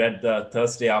used to dread the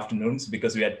Thursday afternoons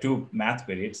because we had 2 math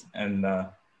periods and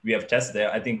we have tests there.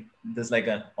 I think there's like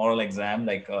an oral exam,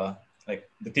 like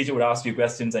the teacher would ask you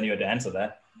questions and you had to answer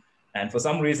that. And for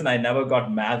some reason, I never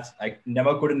got math. I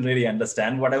never couldn't really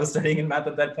understand what I was studying in math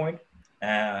at that point.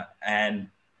 And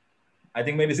I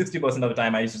think maybe 60% of the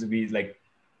time I used to be like,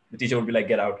 the teacher would be like,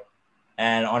 get out.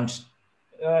 And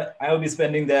I would be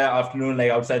spending the afternoon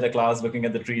like outside the class, looking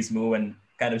at the trees move and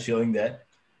kind of chilling there.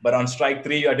 But on strike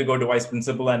 3, you had to go to vice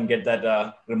principal and get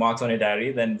that remarks on your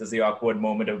diary. Then there's the awkward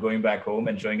moment of going back home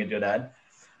and showing it to your dad.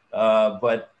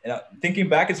 But thinking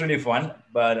back, it's really fun.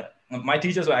 But my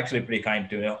teachers were actually pretty kind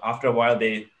too. After a while,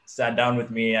 they sat down with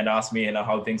me and asked me,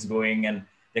 how things going, and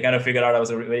they kind of figured out I was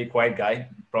a very quiet guy,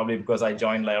 probably because I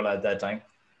joined Loyola at that time.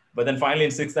 But then finally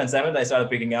in 6th and 7th, I started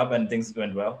picking up and things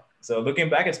went well. So looking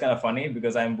back, it's kind of funny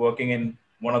because I'm working in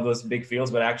one of those big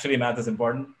fields, but actually math is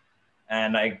important.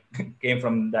 And I came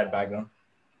from that background.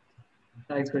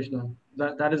 Thanks, Krishna.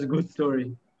 That is a good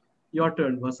story. Your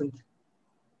turn, Vasant.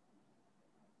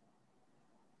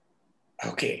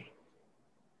 Okay.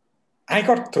 I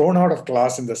got thrown out of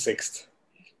class in the 6th,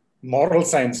 moral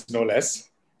science no less,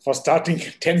 for starting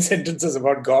 10 sentences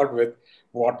about God with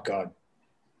 "what God?"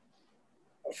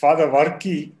 Father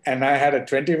Varki and I had a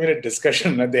 20-minute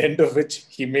discussion at the end of which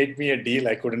he made me a deal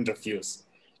I couldn't refuse,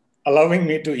 allowing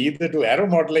me to either do arrow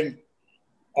modeling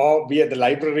or be at the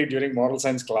library during moral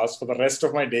science class for the rest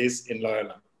of my days in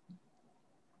Loyola.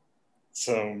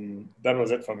 So that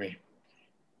was it for me.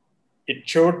 It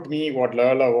showed me what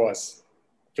Loyola was: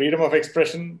 freedom of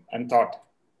expression and thought.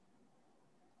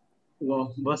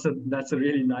 Wow, Vasant, that's a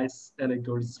really nice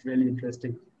anecdote. It's really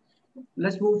interesting.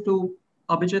 Let's move to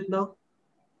Abhijith now.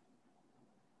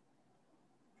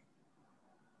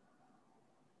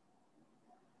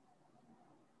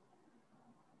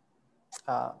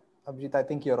 Abhijith, I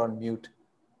think you're on mute.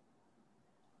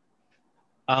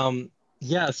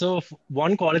 Yeah, so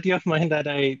one quality of mine that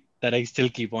I still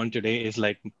keep on today is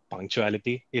like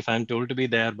punctuality. If I'm told to be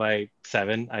there by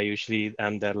 7, I usually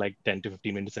am there like 10 to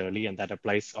 15 minutes early, and that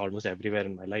applies almost everywhere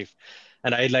in my life.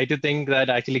 And I'd like to think that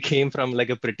actually came from like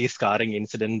a pretty scarring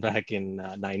incident back in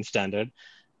 9th standard.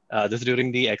 This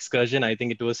during the excursion, I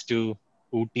think it was to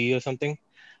Ooty or something.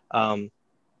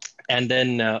 And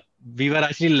then we were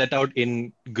actually let out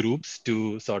in groups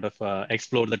to sort of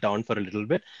explore the town for a little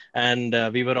bit. And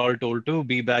we were all told to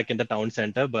be back in the town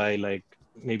center by like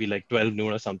maybe like 12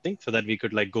 noon or something, so that we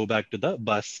could like go back to the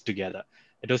bus together.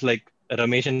 It was like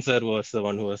Rameshan sir was the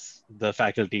one who was the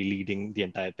faculty leading the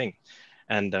entire thing.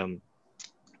 And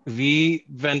we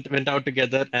went out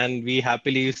together and we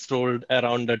happily strolled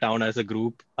around the town as a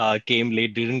group, came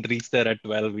late, didn't reach there at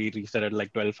 12. We reached there at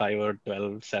like 12:05 or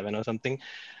 12:07 or something.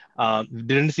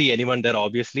 Didn't see anyone there,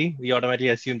 obviously. We automatically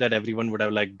assumed that everyone would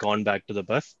have like gone back to the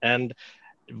bus. And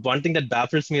one thing that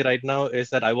baffles me right now is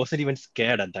that I wasn't even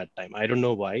scared at that time. I don't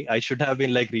know why. I should have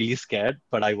been like really scared,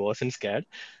 but I wasn't scared.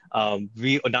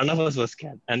 None of us were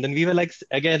scared. And then we were like,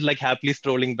 again, like happily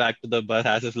strolling back to the bus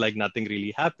as if like nothing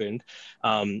really happened.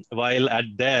 While at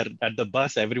the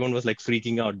bus, everyone was like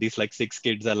freaking out. These like 6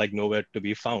 kids are like nowhere to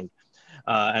be found.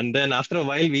 And then after a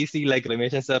while, we see like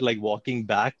Ramesh sir like walking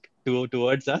back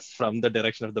towards us from the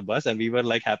direction of the bus, and we were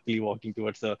like happily walking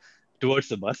towards the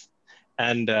bus.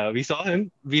 And we saw him.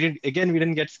 We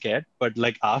didn't get scared, but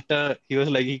like after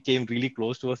he came really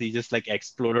close to us. He just like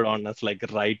exploded on us, like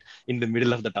right in the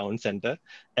middle of the town center.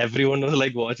 Everyone was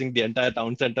like watching. The entire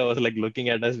town center was like looking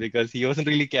at us because he wasn't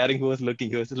really caring who was looking.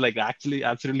 He was just like actually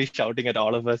absolutely shouting at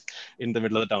all of us in the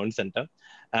middle of the town center.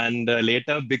 And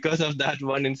later, because of that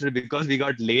one incident, because we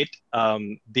got late,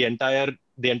 the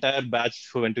entire batch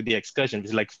who went to the excursion, which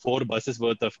is like 4 buses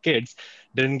worth of kids,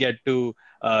 didn't get to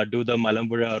do the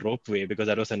Malambura ropeway because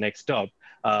that was the next stop.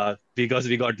 Because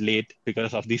we got late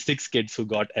because of the 6 kids who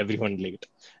got everyone late.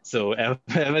 So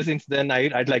ever since then,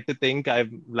 I'd like to think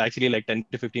I'm actually like 10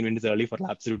 to 15 minutes early for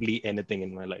absolutely anything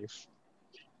in my life.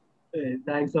 Hey,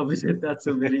 thanks, Abhijit. That's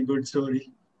a very good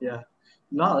story. Yeah.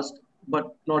 Last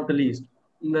but not the least,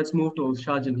 let's move to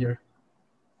Shajan here.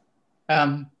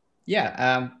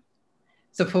 Yeah.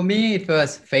 So for me, it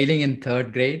was failing in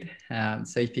 3rd grade.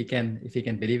 So if you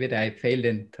can believe it, I failed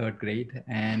in 3rd grade,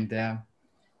 and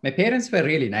my parents were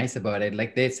really nice about it.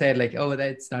 Like they said, like, "Oh,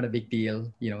 that's not a big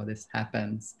deal. This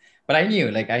happens." But I knew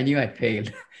I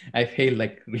failed. I failed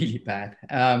like really bad.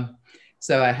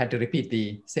 So I had to repeat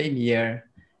the same year.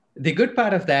 The good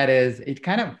part of that is it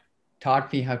kind of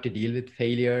taught me how to deal with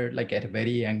failure, like at a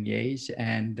very young age,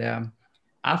 and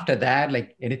after that,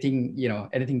 like anything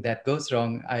that goes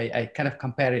wrong, I kind of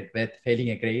compare it with failing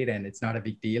a grade, and it's not a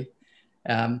big deal.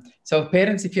 So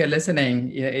parents, if you're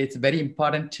listening, it's very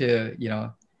important to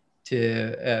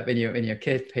when your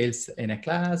kid fails in a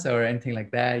class or anything like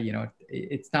that,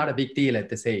 it's not a big deal at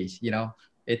this age.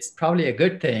 It's probably a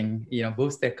good thing.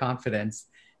 Boost their confidence.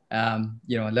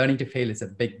 Learning to fail is a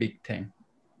big thing.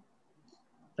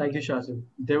 Thank you, Shajan.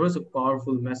 There was a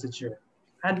powerful message here.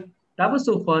 And that was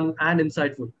so fun and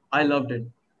insightful. I loved it.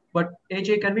 But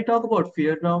AJ, can we talk about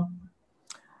fear now?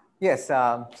 Yes.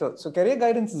 So career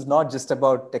guidance is not just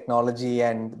about technology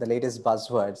and the latest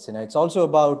buzzwords. It's also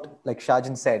about, like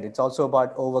Shajan said, it's also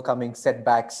about overcoming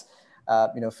setbacks,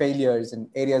 failures and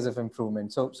areas of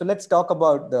improvement. So let's talk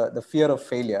about the fear of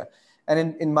failure.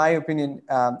 And in my opinion,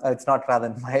 it's not rather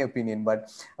in my opinion,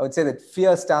 but I would say that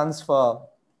fear stands for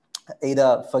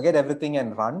either forget everything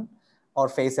and run or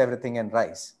face everything and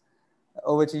rise.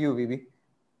 Over to you, Vivi.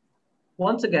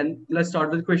 Once again, let's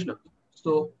start with Krishna.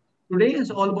 So today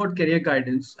is all about career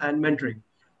guidance and mentoring.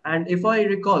 And if I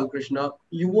recall, Krishna,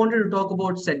 you wanted to talk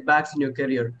about setbacks in your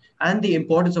career and the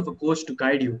importance of a coach to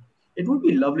guide you. It would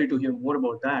be lovely to hear more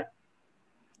about that.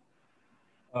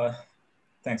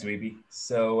 Thanks, Vivi.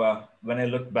 So when I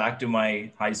look back to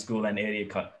my high school and area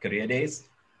career days,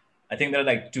 I think there are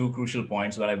like 2 crucial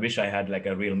points where I wish I had like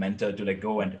a real mentor to like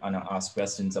go and ask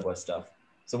questions about stuff.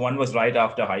 So one was right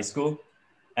after high school.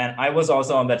 And I was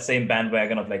also on that same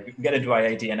bandwagon of like get into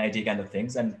IIT, NIT kind of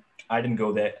things. And I didn't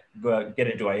get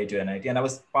into IIT or NIT. And I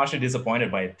was partially disappointed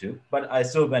by it too, but I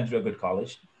still went to a good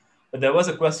college. But there was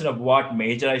a question of what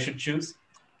major I should choose.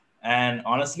 And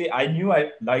honestly, I knew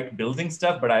I liked building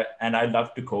stuff, but I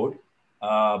loved to code.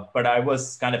 But I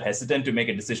was kind of hesitant to make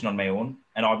a decision on my own.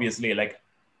 And obviously like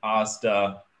asked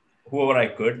whoever I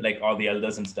could, like all the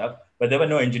elders and stuff, but there were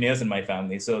no engineers in my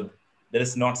family. So there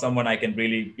is not someone I can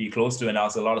really be close to and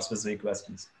ask a lot of specific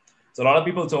questions. So a lot of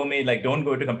people told me like, don't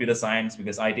go to computer science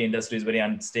because IT industry is very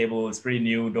unstable. It's pretty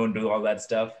new. Don't do all that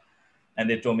stuff. And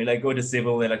they told me like, go to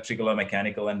civil, electrical or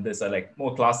mechanical. And these are like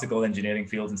more classical engineering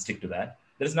fields and stick to that.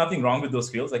 There's nothing wrong with those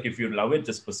fields. Like if you love it,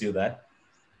 just pursue that.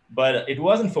 But it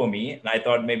wasn't for me. And I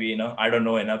thought maybe, I don't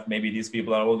know enough. Maybe these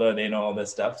people are older, they know all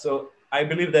this stuff. So I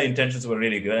believe their intentions were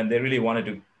really good and they really wanted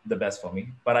to do the best for me.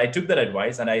 But I took that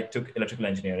advice and I took electrical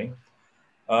engineering.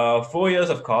 4 years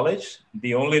of college,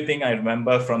 the only thing I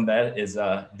remember from that is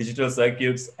digital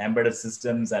circuits, embedded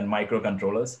systems, and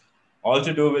microcontrollers, all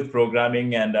to do with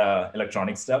programming and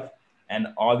electronic stuff. And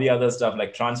all the other stuff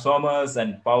like transformers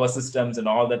and power systems and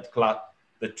all that,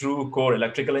 the true core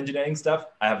electrical engineering stuff,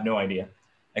 I have no idea.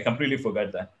 I completely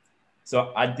forgot that.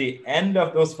 So at the end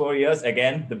of those 4 years,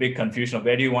 again, the big confusion of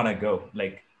where do you want to go?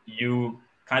 Like you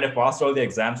kind of passed all the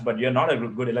exams, but you're not a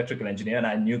good electrical engineer. And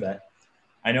I knew that.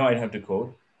 I know I'd have to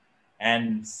code.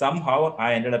 And somehow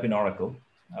I ended up in Oracle,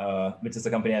 which is the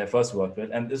company I first worked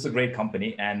with. And this is a great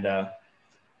company. And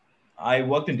I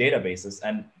worked in databases.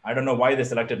 And I don't know why they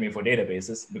selected me for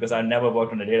databases because I never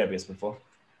worked on a database before.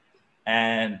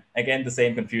 And again, the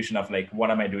same confusion of like, what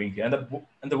am I doing here?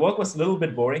 And the work was a little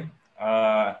bit boring.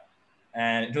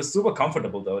 And it was super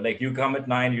comfortable though. Like you come at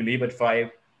 9, you leave at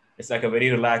 5. It's like a very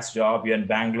relaxed job. You're in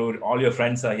Bangalore. All your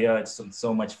friends are here. It's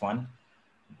so much fun.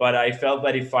 But I felt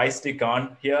that if I stick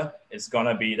on here, it's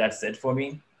gonna be, that's it for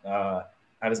me.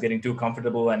 I was getting too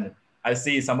comfortable and I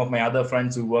see some of my other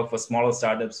friends who work for smaller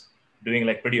startups doing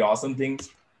like pretty awesome things.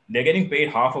 they're getting paid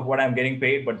half of what I'm getting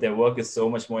paid, but their work is so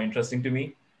much more interesting to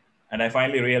me. And I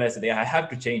finally realized that, yeah, I have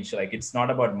to change. Like, it's not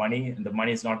about money, and the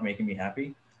money is not making me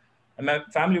happy. And my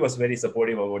family was very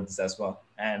supportive about this as well.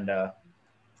 And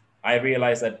I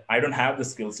realized that I don't have the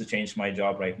skills to change my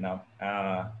job right now.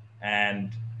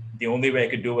 And the only way I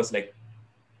could do was like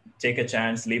take a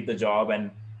chance, leave the job,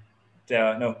 and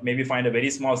no, maybe find a very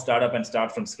small startup and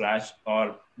start from scratch.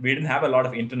 Or we didn't have a lot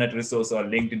of internet resource or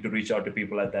LinkedIn to reach out to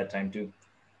people at that time too.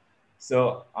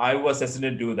 So I was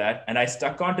hesitant to do that, and I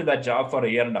stuck onto that job for a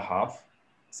year and a half.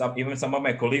 Even some of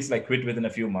my colleagues like quit within a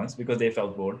few months because they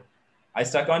felt bored. I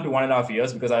stuck on to 1.5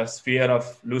 years because I was fear of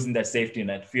losing that safety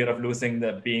net, fear of losing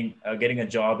getting a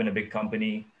job in a big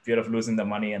company, fear of losing the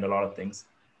money and a lot of things.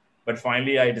 But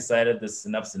finally, I decided this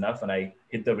enough's enough, and I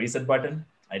hit the reset button.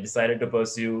 I decided to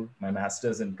pursue my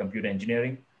master's in computer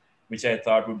engineering, which I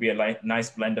thought would be a nice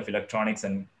blend of electronics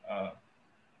and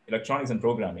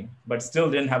programming, but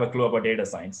still didn't have a clue about data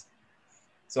science.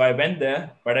 So I went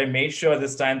there, but I made sure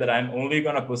this time that I'm only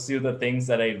going to pursue the things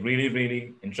that I really,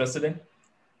 really interested in.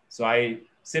 So I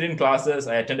sit in classes,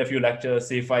 I attend a few lectures,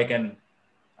 see if I can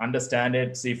understand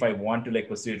it, see if I want to like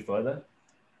pursue it further.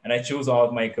 And I choose all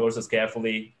of my courses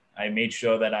carefully. I made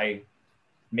sure that I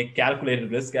make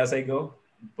calculated risk as I go,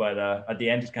 but at the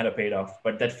end it kind of paid off.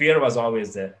 But that fear was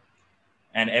always there.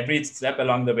 And every step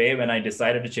along the way, when I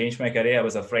decided to change my career, I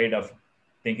was afraid of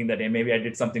thinking that, hey, maybe I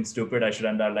did something stupid. I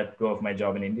shouldn't have let go of my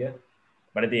job in India.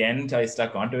 But at the end, I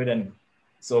stuck onto it. And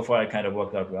so far, it kind of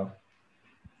worked out well.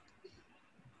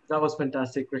 That was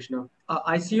fantastic, Krishna.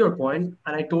 I see your point,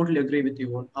 and I totally agree with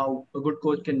you on how a good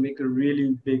coach can make a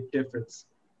really big difference.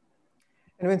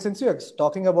 And when, since you're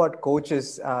talking about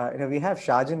coaches, we have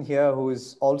Shajan here, who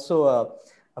is also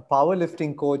a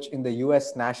powerlifting coach in the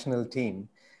US national team.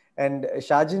 And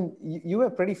Shajan, you were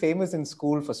pretty famous in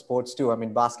school for sports too. I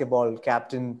mean, basketball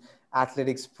captain,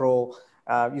 athletics pro.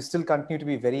 You still continue to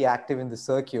be very active in the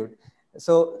circuit.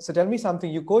 So tell me something.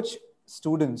 You coach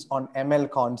students on ML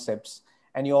concepts,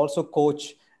 and you also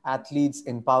coach athletes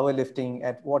in powerlifting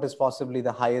at what is possibly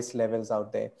the highest levels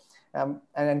out there.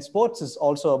 And sports is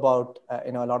also about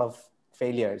a lot of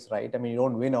failures, right? I mean, you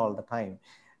don't win all the time.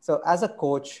 So as a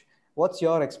coach, what's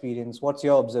your experience? What's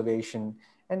your observation?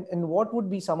 And what would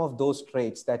be some of those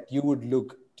traits that you would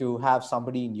look to have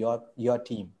somebody in your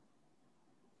team?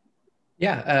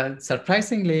 Yeah,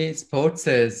 surprisingly, sports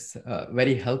is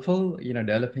very helpful,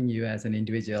 developing you as an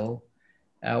individual.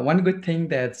 One good thing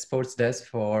that sports does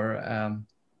for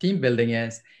team building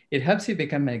is it helps you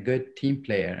become a good team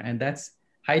player. And that's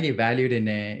highly valued in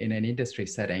an industry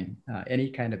setting, any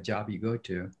kind of job you go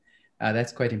to.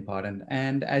 That's quite important.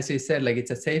 And as you said, like,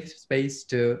 it's a safe space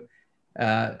to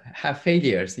have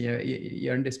failures.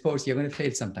 You're in the sports, you're going to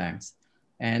fail sometimes.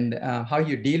 And how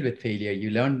you deal with failure,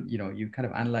 you learn, you kind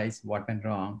of analyze what went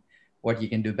wrong, what you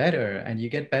can do better, and you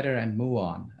get better and move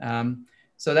on.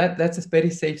 So that's a very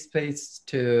safe space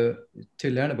to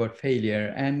learn about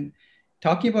failure. And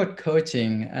talking about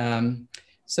coaching,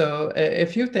 so a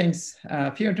few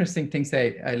interesting things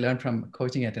I learned from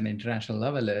coaching at an international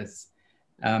level is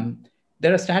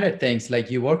there are standard things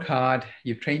like you work hard,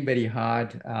 you train very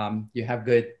hard, you have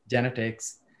good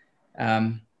genetics,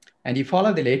 and you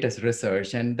follow the latest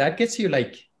research, and that gets you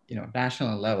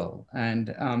national level.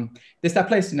 And this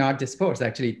applies to not just sports.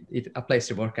 Actually, it applies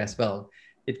to work as well.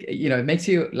 It makes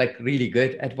you like really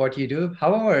good at what you do.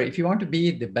 However, if you want to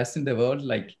be the best in the world,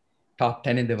 like top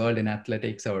 10 in the world in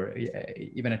athletics or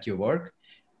even at your work,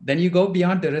 then you go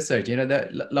beyond the research. A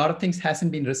lot of things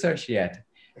hasn't been researched yet.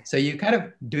 So you kind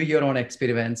of do your own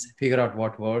experiments, figure out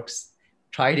what works,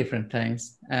 try different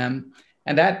things. And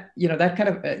that kind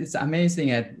of, it's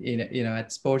amazing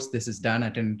at sports, this is done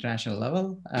at an international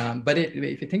level. But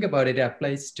if you think about it, it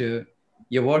applies to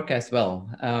your work as well.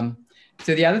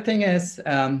 So the other thing is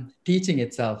teaching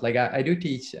itself. Like I do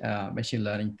teach machine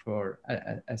learning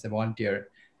as a volunteer.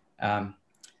 And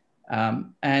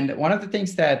one of the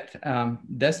things that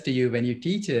does to you when you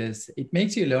teach is it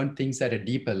makes you learn things at a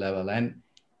deeper level. And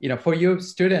for your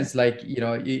students,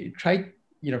 you try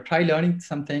learning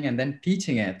something and then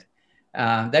teaching it.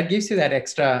 That gives you that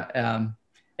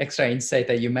extra insight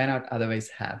that you may not otherwise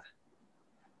have.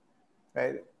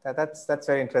 Right. That's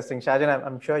very interesting. Shajan,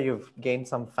 I'm sure you've gained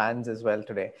some fans as well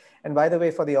today. And by the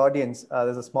way, for the audience,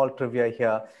 there's a small trivia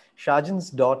here. Shajan's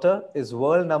daughter is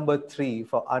world number 3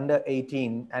 for under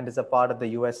 18 and is a part of the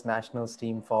US nationals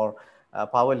team for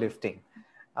powerlifting.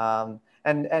 And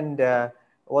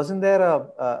wasn't there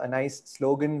a nice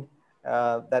slogan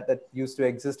that used to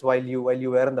exist while you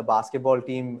were in the basketball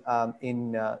team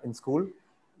in school?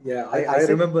 Yeah, I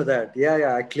remember that.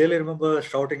 Yeah, I clearly remember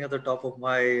shouting at the top of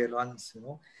my lungs,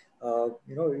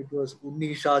 It was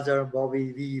Unni, Shajan,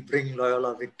 Bobby, we bring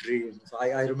Loyola victory. So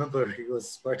I remember he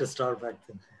was quite a star back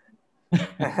then.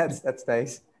 That's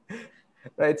nice.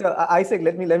 Right. So Isaac,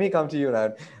 let me come to you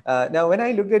now. Now, when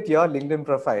I looked at your LinkedIn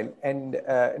profile, and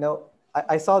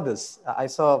I saw this. I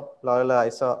saw Loyola, I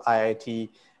saw IIT,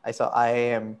 I saw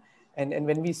IIM, and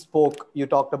when we spoke, you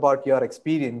talked about your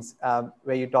experience,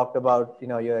 where you talked about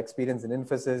your experience in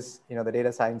Infosys, the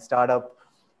data science startup,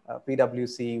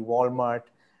 PwC, Walmart,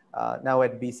 now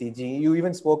at BCG. You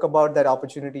even spoke about that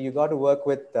opportunity. You got to work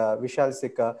with Vishal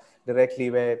Sikka directly,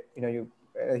 where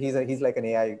he's like an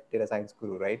AI data science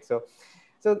guru, right? So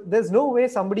there's no way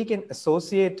somebody can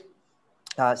associate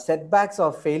setbacks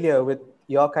or failure with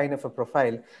your kind of a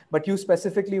profile, but you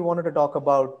specifically wanted to talk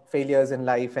about failures in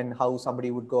life and how somebody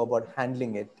would go about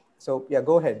handling it. So yeah,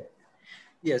 go ahead.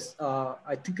 Yes,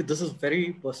 I think this is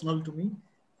very personal to me.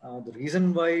 The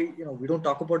reason why we don't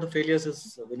talk about the failures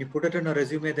is when you put it in a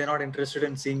resume, they're not interested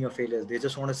in seeing your failures. They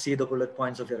just want to see the bullet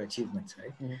points of your achievements,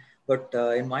 right? Mm-hmm. But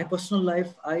in my personal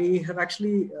life, I have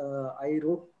actually I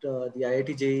wrote the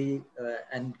IIT JEE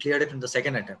and cleared it in the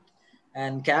second attempt,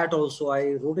 and CAT also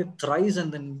I wrote it thrice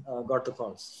and then got the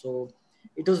calls. So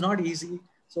it was not easy.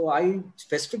 So I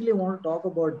specifically want to talk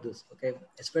about this, okay,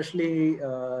 especially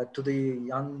to the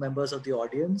young members of the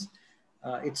audience.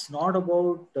 It's not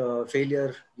about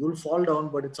failure. You'll fall down,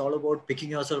 but it's all about picking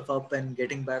yourself up and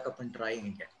getting back up and trying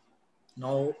again.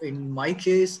 Now, in my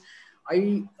case,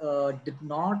 I did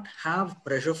not have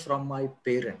pressure from my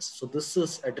parents. So this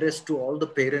is addressed to all the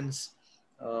parents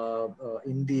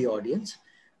in the audience.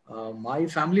 My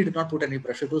family did not put any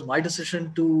pressure. It was my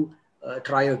decision to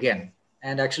try again.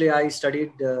 And actually, I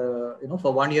studied,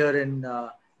 for 1 year in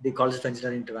the College of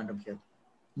Engineering in Trivandrum here.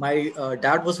 My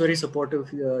dad was very supportive.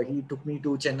 He took me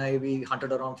to Chennai. We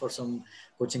hunted around for some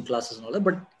coaching classes and all that.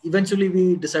 But eventually,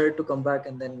 we decided to come back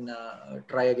and then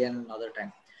try again another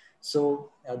time. So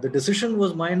the decision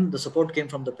was mine. The support came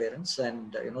from the parents,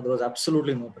 and there was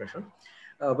absolutely no pressure.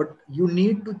 But you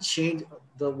need to change.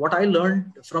 What I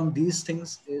learned from these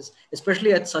things is,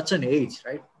 especially at such an age,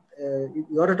 right?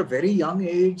 You're at a very young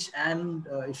age, and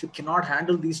if you cannot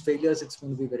handle these failures, it's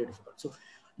going to be very difficult. So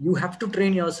you have to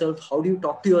train yourself. How do you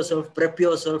talk to yourself, prep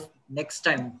yourself next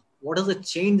time? What is the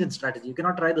change in strategy? You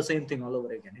cannot try the same thing all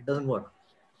over again. It doesn't work.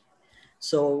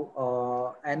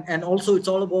 So, and also it's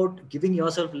all about giving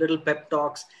yourself little pep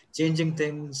talks, changing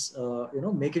things,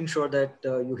 making sure that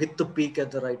you hit the peak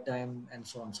at the right time, and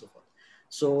so on and so forth.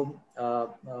 So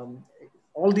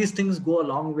all these things go a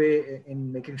long way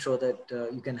in making sure that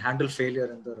you can handle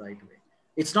failure in the right way.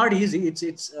 It's not easy.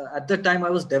 It's at that time I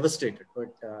was devastated,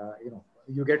 but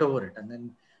you get over it, and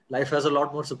then life has a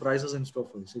lot more surprises in store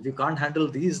for you. So if you can't handle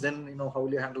these, then how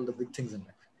will you handle the big things in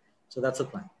life? So that's the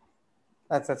plan.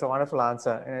 That's a wonderful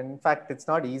answer. And in fact, it's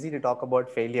not easy to talk about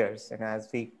failures, and as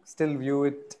we still view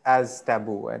it as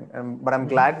taboo. But I'm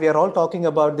glad we are all talking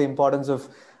about the importance of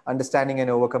understanding and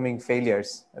overcoming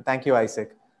failures. Thank you,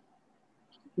 Isaac.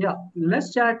 Yeah,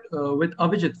 let's chat with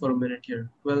Abhijith for a minute here.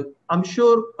 Well, I'm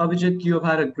sure, Abhijith, you have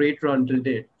had a great run till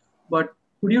date, but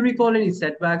could you recall any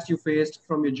setbacks you faced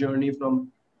from your journey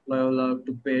from Loyola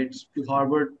to Pitt to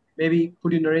Harvard? Maybe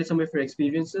could you narrate some of your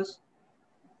experiences?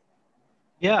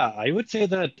 Yeah, I would say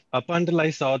that up until I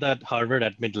saw that Harvard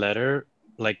admit letter,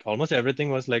 like almost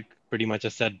everything was like pretty much a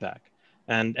setback.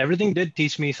 And everything did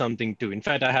teach me something too. In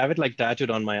fact, I have it like tattooed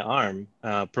on my arm,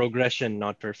 progression,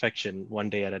 not perfection,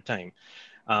 one day at a time.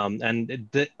 All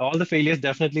the failures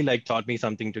definitely like taught me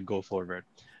something to go forward.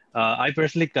 I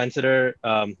personally consider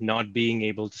not being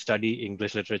able to study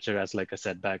English literature as like a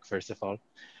setback, first of all.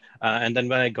 And then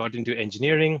when I got into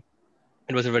engineering,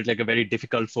 it was like a very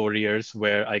difficult 4 years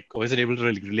where I wasn't able to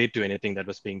really relate to anything that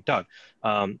was being taught.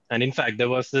 And in fact, there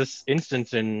was this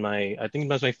instance in I think it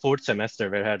was my fourth semester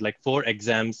where I had like 4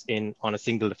 exams on a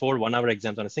single, 4 1-hour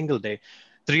exams on a single day.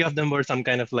 3 of them were some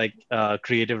kind of like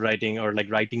creative writing or like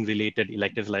writing related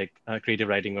electives, like creative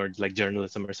writing or like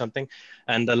journalism or something.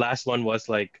 And the last one was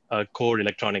like a core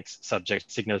electronics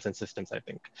subject, signals and systems, I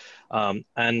think.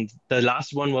 And the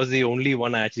last one was the only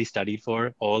one I actually studied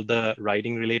for. All the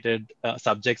writing related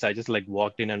subjects, I just like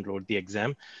walked in and wrote the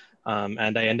exam.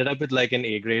 And I ended up with like an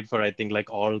A grade for, I think,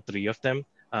 like all 3 of them.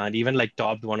 And even like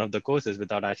topped one of the courses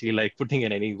without actually like putting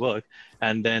in any work.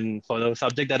 And then for the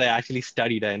subject that I actually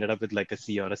studied, I ended up with like a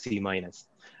C or a C minus,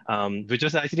 which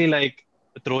was actually like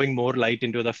throwing more light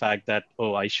into the fact that,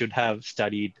 oh, I should have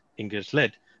studied English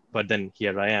lit, but then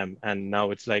here I am. And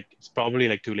now it's like, it's probably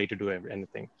like too late to do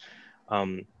anything.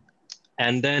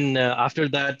 And then after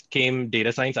that came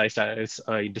data science.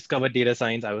 I discovered data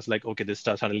science. I was like, okay, this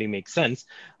stuff suddenly makes sense.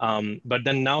 But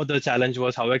then now the challenge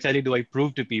was, how exactly do I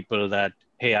prove to people that,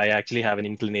 hey, I actually have an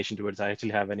inclination towards, I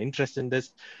actually have an interest in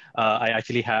this.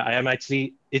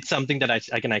 It's something that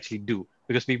I can actually do,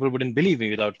 because people wouldn't believe me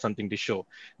without something to show.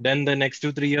 Then the next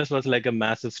 2-3 years was like a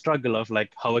massive struggle of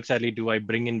like, how exactly do I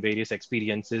bring in various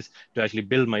experiences to actually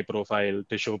build my profile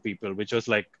to show people, which was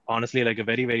like, honestly, like a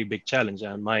very, very big challenge.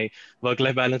 And my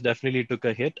work-life balance definitely took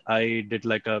a hit. I did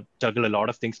like juggle a lot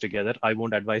of things together. I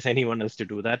won't advise anyone else to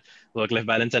do that. Work-life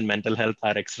balance and mental health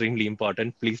are extremely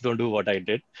important. Please don't do what I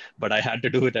did, but I had to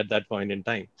do it at that point in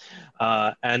time.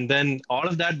 And then all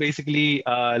of that basically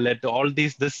led to all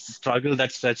this struggle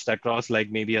that stretched across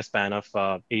like maybe a span of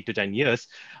 8 to 10 years.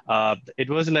 It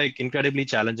was like incredibly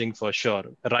challenging for sure.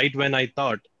 Right when I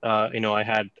thought, I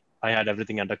had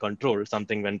everything under control,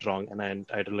 something went wrong, and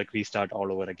I had to like restart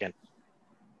all over again.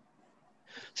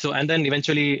 So, and then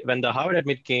eventually when the Harvard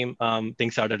admit came,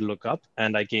 things started to look up,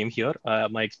 and I came here.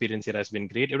 My experience here has been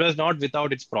great. It was not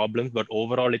without its problems, but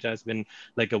overall it has been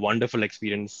like a wonderful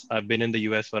experience. I've been in the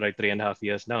US for like 3.5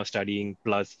 years now, studying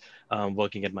plus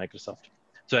working at Microsoft.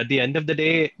 So at the end of the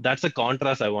day, that's a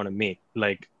contrast I want to make.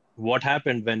 Like, what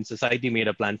happened when society made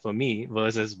a plan for me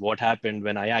versus what happened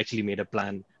when I actually made a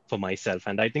plan for myself.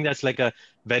 And I think that's like a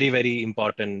very, very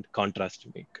important contrast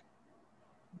to make.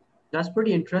 That's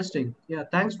pretty interesting. Yeah,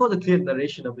 thanks for the clear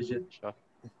narration, Abhijit. Sure.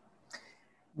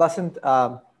 Basant,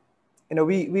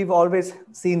 we've always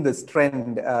seen this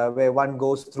trend where one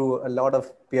goes through a lot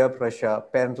of peer pressure,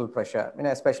 parental pressure,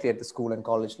 especially at the school and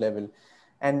college level.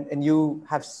 And you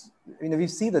have, we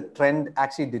see the trend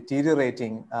actually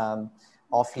deteriorating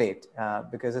off late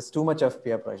because there's too much of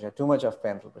peer pressure, too much of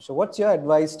parental pressure. What's your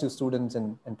advice to students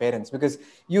and parents? Because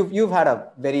you've had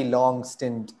a very long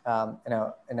stint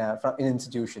in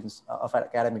institutions of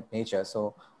academic nature.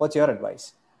 So what's your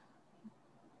advice?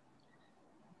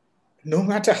 No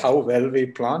matter how well we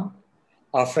plan,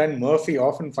 our friend Murphy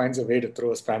often finds a way to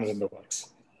throw a spanner in the works.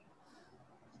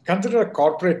 Consider a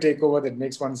corporate takeover that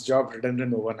makes one's job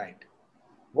redundant overnight.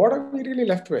 What are we really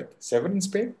left with? Severance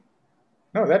pay?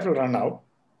 No, that will run out.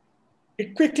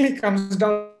 It quickly comes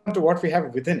down to what we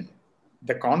have within,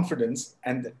 the confidence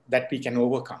and that we can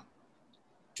overcome.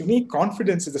 To me,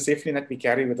 confidence is the safety net we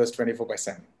carry with us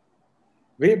 24/7.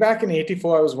 Way back in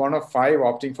 '84, I was one of 5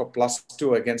 opting for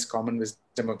 +2 against common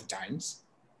wisdom of the times.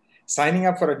 Signing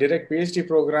up for a direct PhD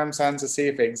program sans a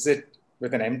safe exit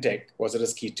with an MTech was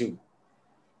risky too.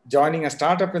 Joining a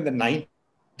startup in the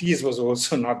 90s was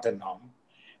also not the norm.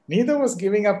 Neither was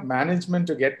giving up management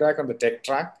to get back on the tech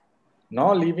track,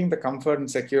 nor leaving the comfort and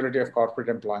security of corporate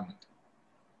employment.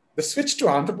 The switch to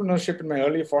entrepreneurship in my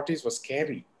early 40s was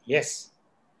scary, yes.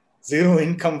 Zero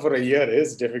income for a year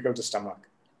is difficult to stomach.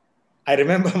 I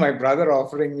remember my brother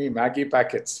offering me Maggie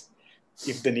packets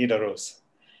if the need arose.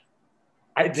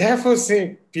 I therefore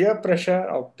say peer pressure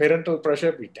or parental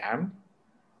pressure be damned.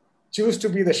 Choose to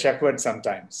be the shepherd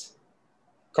sometimes.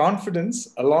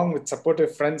 Confidence, along with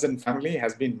supportive friends and family,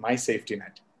 has been my safety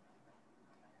net.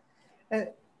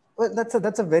 Well,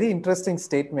 that's a very interesting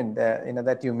statement,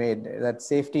 that you made. That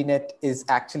safety net is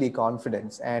actually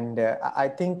confidence, and I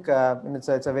think it's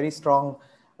a very strong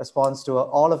response to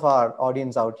all of our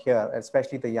audience out here,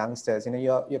 especially the youngsters.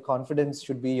 Your confidence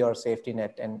should be your safety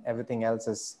net, and everything else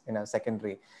is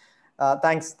secondary.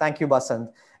 Thank you,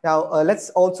 Basant. Now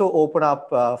let's also open up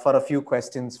for a few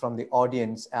questions from the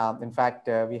audience. In fact,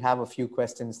 we have a few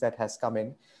questions that has come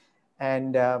in,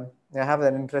 and I have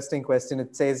an interesting question.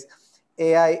 It says,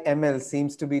 AI ML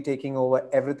seems to be taking over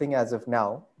everything as of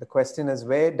now. The question is,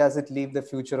 where does it leave the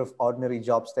future of ordinary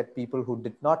jobs that people who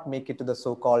did not make it to the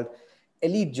so-called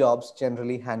elite jobs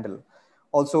generally handle?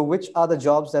 Also, which are the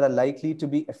jobs that are likely to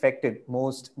be affected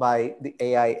most by the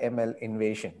AI ML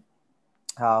invasion?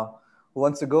 Who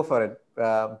wants to go for it?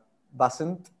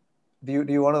 Basant, do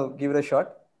you want to give it a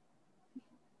shot?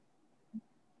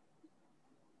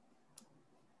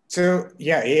 So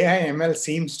yeah, AI ML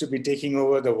seems to be taking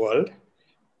over the world,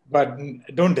 but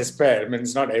don't despair. I mean,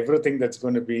 it's not everything that's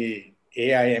going to be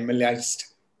AI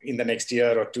MLized in the next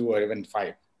year or 2 or even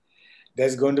 5.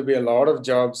 There's going to be a lot of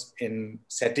jobs in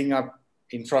setting up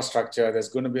infrastructure. There's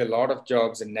going to be a lot of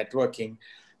jobs in networking.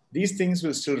 These things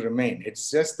will still remain.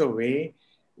 It's just the way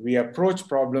we approach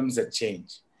problems that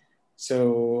change.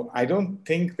 So I don't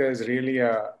think there's really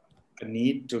a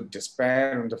need to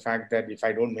despair on the fact that if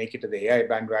I don't make it to the AI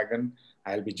bandwagon,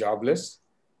 I'll be jobless.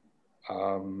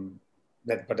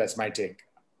 But that's my take.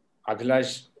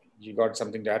 Abhilash, you got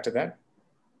something to add to that?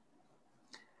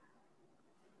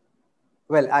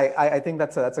 Well, I think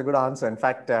that's a good answer. In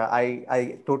fact,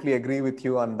 I totally agree with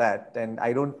you on that. And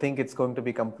I don't think it's going to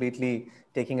be completely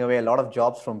taking away a lot of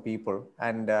jobs from people.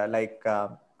 And like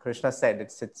Krishna said,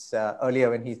 it's earlier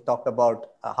when he talked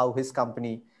about how his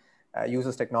company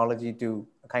uses technology to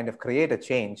kind of create a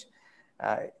change,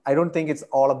 I don't think it's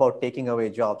all about taking away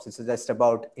jobs. It's just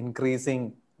about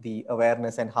increasing the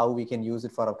awareness and how we can use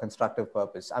it for a constructive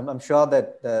purpose. I'm sure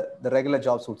that the regular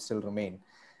jobs would still remain,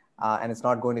 and it's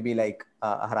not going to be like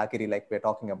a harakiri like we're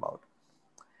talking about.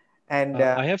 And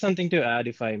I have something to add,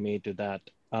 if I may, to that.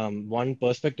 One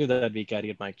perspective that we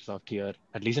carry at Microsoft here,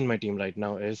 at least in my team right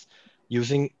now, is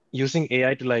using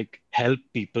AI to like help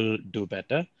people do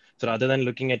better. So rather than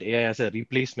looking at AI as a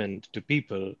replacement to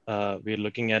people, we're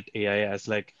looking at AI as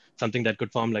like something that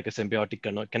could form like a symbiotic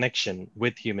connection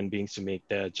with human beings to make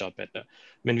their job better.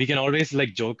 I mean, we can always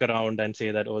like joke around and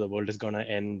say that, oh, the world is going to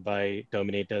end by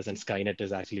Terminators and Skynet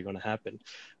is actually going to happen.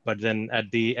 But then at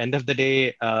the end of the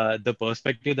day, the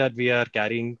perspective that we are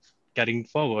carrying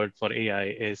forward for AI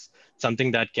is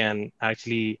something that can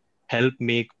actually help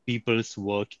make people's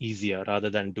work easier rather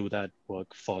than do that work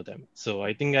for them. So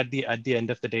I think at the end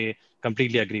of the day,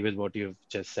 completely agree with what you've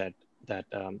just said, that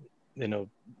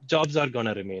jobs are going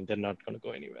to remain. They're not going to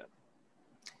go anywhere.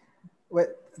 Well,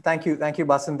 thank you,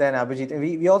 Basant and Abhijit.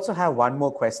 We also have one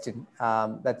more question.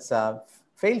 That's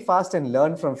fail fast and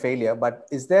learn from failure, but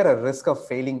is there a risk of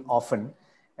failing often?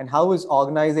 And how is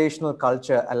organizational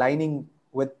culture aligning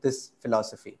with this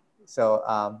philosophy?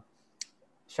 So,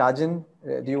 Shajan,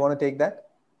 do you want to take that?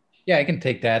 Yeah, I can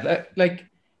take that.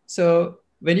 So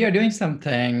when you're doing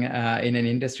something in an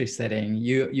industry setting,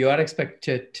 you are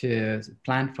expected to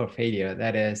plan for failure.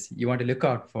 That is, you want to look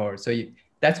out for.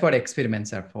 That's what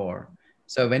experiments are for.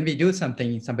 So when we do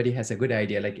something, somebody has a good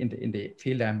idea, like in the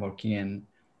field I'm working in,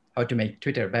 how to make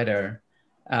Twitter better.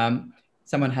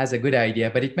 Someone has a good idea,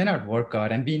 but it may not work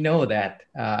out. And we know that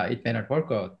it may not work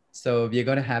out. So we're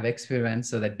going to have experiments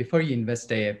so that before you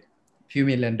invest a few $1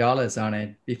 million on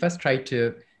it, we first try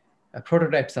to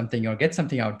prototype something or get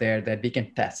something out there that we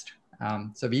can test.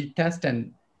 So we test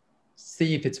and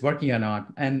see if it's working or not.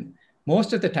 And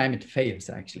most of the time it fails,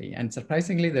 actually. And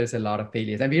surprisingly, there's a lot of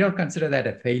failures. And we don't consider that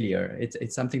a failure.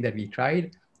 It's something that we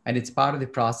tried, and it's part of the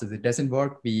process. It doesn't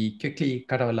work, we quickly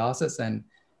cut our losses and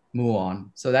move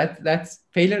on. So that's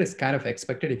failure is kind of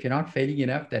expected. If you're not failing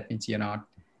enough, that means you're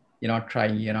not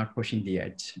trying, you're not pushing the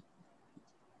edge.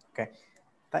 Okay.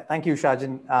 Thank you,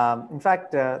 Shajan. In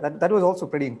fact, that was also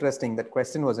pretty interesting. That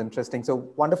question was interesting. So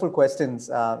wonderful questions.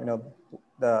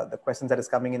 The questions that is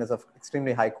coming in is of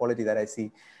extremely high quality that I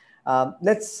see.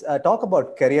 Let's talk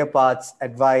about career paths,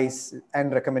 advice,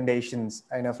 and recommendations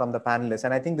from the panelists.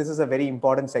 And I think this is a very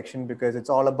important section because it's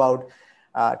all about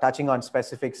touching on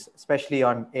specifics, especially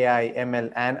on AI,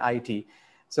 ML, and IT.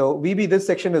 So VB, this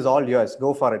section is all yours.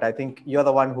 Go for it. I think you're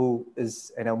the one who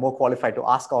is more qualified to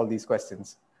ask all these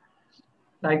questions.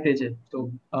 Thanks, AJ.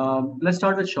 So let's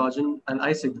start with Shajan and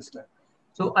Isaac this time.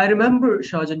 So I remember,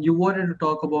 Shajan, you wanted to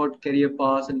talk about career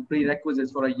paths and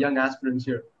prerequisites for our young aspirants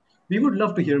here. We would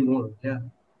love to hear more. Yeah.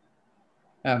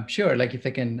 Sure. Like if I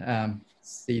can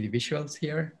see the visuals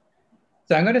here.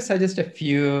 So I'm going to suggest a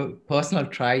few personal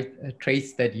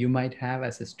traits that you might have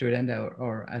as a student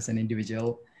or as an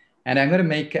individual. And I'm going to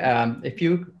make a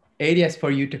few areas for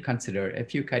you to consider, a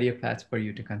few career paths for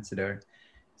you to consider.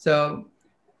 So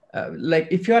like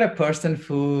if you're a person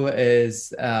who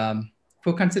is,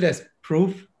 who considers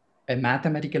proof, a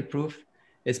mathematical proof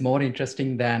is more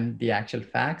interesting than the actual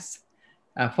facts.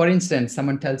 For instance,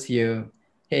 someone tells you,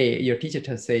 hey, your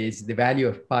teacher says the value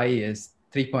of pi is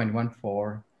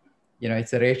 3.14.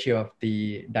 It's a ratio of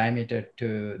the diameter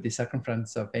to the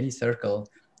circumference of any circle.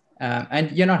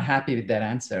 And you're not happy with that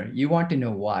answer. You want to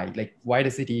know why. Like, why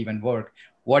does it even work?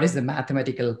 What is the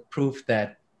mathematical proof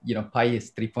that pi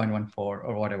is 3.14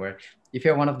 or whatever? If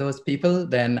you're one of those people,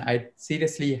 then I'd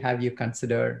seriously have you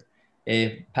consider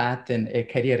a path in a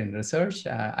career in research,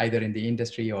 either in the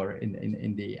industry or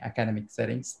in the academic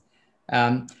settings.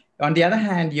 On the other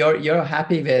hand, you're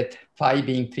happy with pi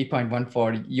being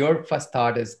 3.14. Your first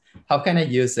thought is, how can I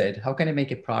use it? How can I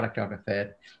make a product out of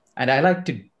it? And I like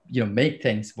to make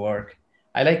things work.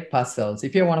 I like puzzles.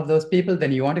 If you're one of those people,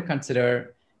 then you want to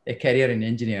consider a career in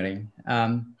engineering.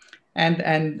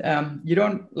 You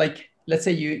don't like, let's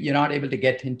say you're not able to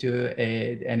get into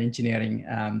an engineering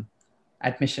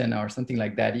admission or something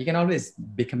like that. You can always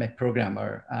become a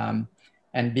programmer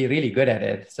and be really good at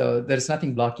it. So there's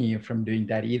nothing blocking you from doing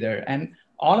that either. And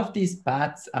all of these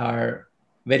paths are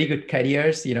very good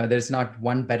careers. There's not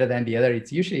one better than the other.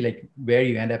 It's usually like where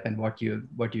you end up and what you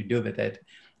do with it.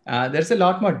 There's a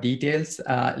lot more details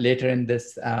later in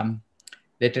this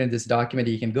document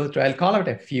you can go through. I'll call out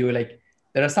a few. Like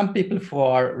there are some people who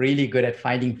are really good at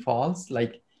finding faults.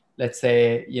 Like let's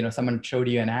say someone showed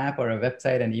you an app or a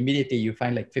website, and immediately you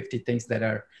find like 50 things that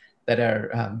are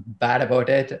bad about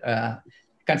it.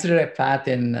 Consider a path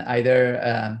in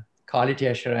either quality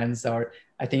assurance, or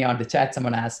I think on the chat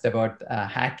someone asked about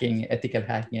hacking, ethical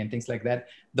hacking, and things like that.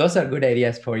 Those are good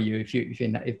areas for you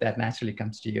if that naturally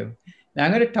comes to you. Now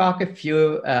I'm going to talk a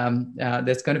few.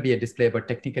 There's going to be a display about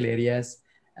technical areas.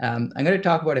 I'm going to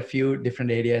talk about a few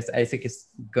different areas. Isaac is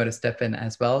going to step in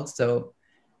as well. So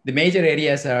the major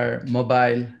areas are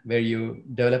mobile, where you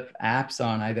develop apps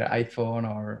on either iPhone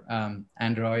or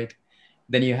Android.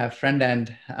 Then you have front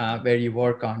end, where you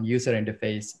work on user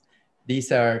interface.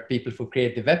 These are people who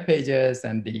create the web pages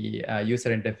and the user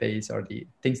interface or the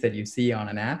things that you see on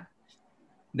an app.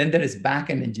 Then there is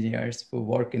backend engineers who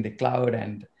work in the cloud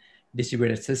and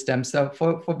distributed systems. So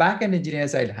for backend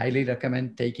engineers, I'd highly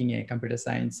recommend taking a computer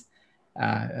science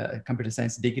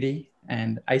degree.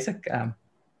 And Isaac.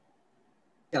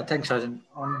 Yeah, thanks, Shajan.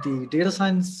 On the data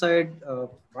science side,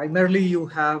 primarily you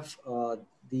have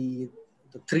the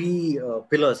three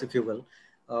pillars, if you will.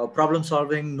 Problem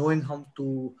solving, knowing how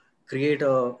to create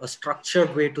a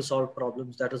structured way to solve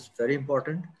problems. That is very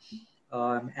important.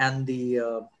 And the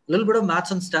little bit of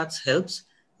maths and stats helps.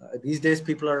 These days,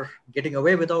 people are getting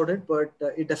away without it, but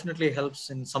it definitely helps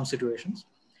in some situations.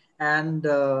 And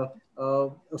a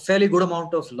fairly good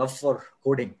amount of love for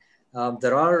coding.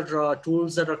 There are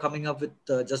tools that are coming up with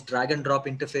just drag and drop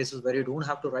interfaces where you don't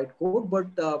have to write code, but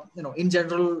in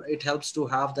general, it helps to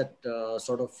have that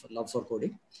sort of love for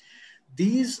coding.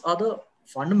 These are the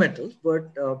fundamentals, but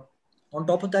on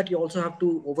top of that, you also have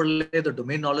to overlay the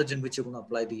domain knowledge in which you're going to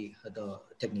apply the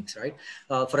techniques, right?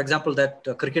 For example, that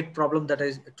cricket problem that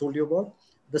I told you about,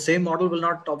 the same model will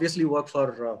not obviously work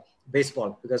for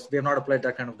baseball because we have not applied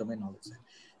that kind of domain knowledge.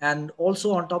 And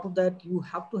also on top of that, you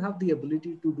have to have the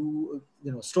ability to do,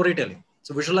 storytelling.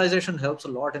 So visualization helps a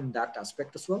lot in that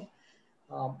aspect as well.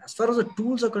 As far as the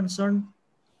tools are concerned,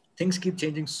 things keep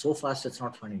changing so fast, it's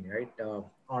not funny, right?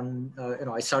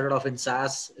 I started off in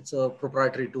SAS. It's a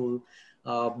proprietary tool.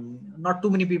 Not too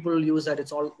many people use that.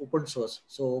 It's all open source.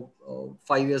 So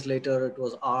 5 years later, it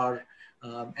was R.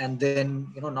 And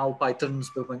then, now Python's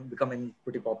becoming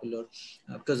pretty popular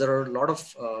because there are a lot of,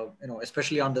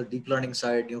 especially on the deep learning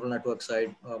side, neural network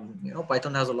side,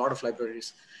 Python has a lot of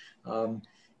libraries.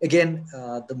 Again,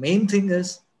 the main thing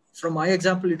is, from my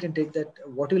example, you can take that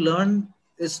what you learn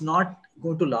is not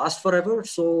going to last forever.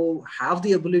 So have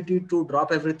the ability to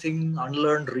drop everything,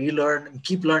 unlearn, relearn, and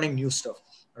keep learning new stuff,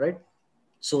 right?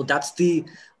 So that's the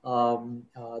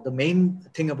main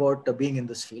thing about being in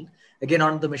this field. Again,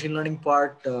 on the machine learning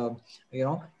part,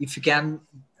 if you can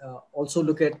also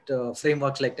look at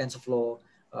frameworks like TensorFlow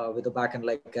with a backend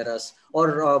like Keras,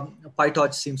 or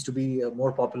PyTorch seems to be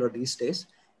more popular these days.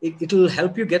 It will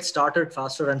help you get started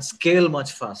faster and scale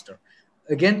much faster.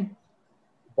 Again,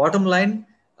 bottom line,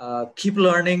 keep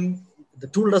learning. The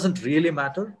tool doesn't really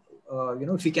matter.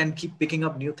 If you can keep picking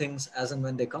up new things as and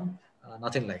when they come,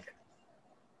 nothing like it.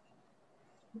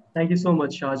 Thank you so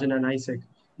much, Shajan and Isaac.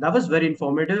 That was very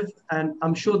informative, and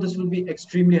I'm sure this will be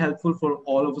extremely helpful for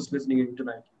all of us listening in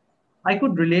tonight. I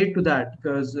could relate to that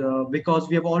because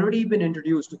we have already been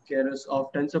introduced to Keras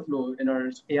of TensorFlow in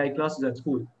our AI classes at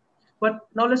school. But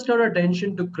now let's turn our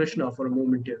attention to Krishna for a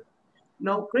moment here.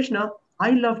 Now, Krishna,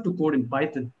 I love to code in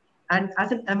Python. And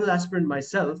as an ML aspirant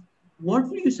myself, what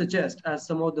would you suggest as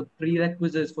some of the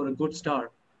prerequisites for a good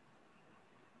start?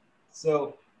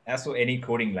 So as for any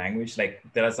coding language, like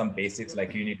there are some basics,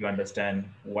 like you need to understand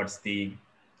what's the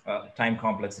time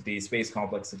complexity, space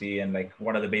complexity, and like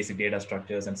what are the basic data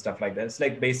structures and stuff like that. It's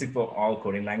like basic for all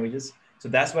coding languages. So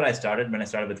that's what I started when I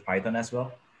started with Python as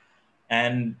well.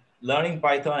 And learning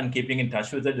Python and keeping in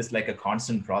touch with it is like a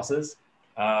constant process.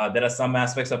 There are some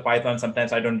aspects of Python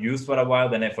sometimes I don't use for a while,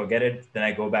 then I forget it, then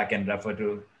I go back and refer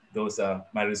to those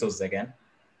my resources again.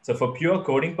 So for pure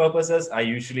coding purposes, I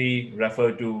usually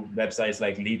refer to websites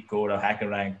like LeetCode or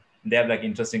HackerRank. They have like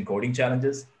interesting coding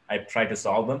challenges. I try to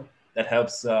solve them. That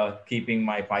helps keeping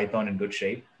my Python in good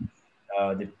shape.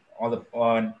 The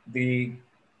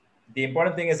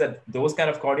important thing is that those kind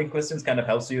of coding questions kind of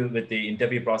helps you with the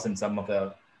interview process in some of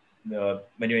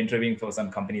when you're interviewing for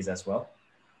some companies as well.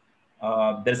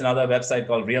 There's another website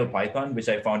called Real Python, which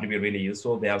I found to be really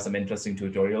useful. They have some interesting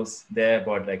tutorials there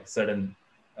about like certain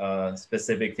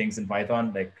specific things in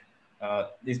Python. Like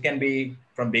these can be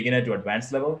from beginner to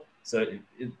advanced level. So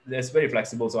it's very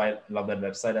flexible. So I love that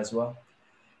website as well.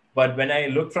 But when I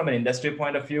look from an industry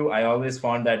point of view, I always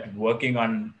found that working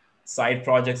on side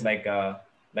projects like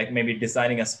maybe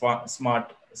designing a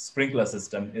smart sprinkler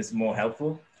system is more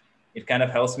helpful. It kind of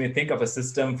helps me think of a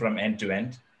system from end to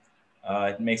end.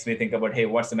 It makes me think about, hey,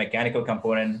 what's the mechanical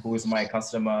component? Who's my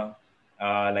customer?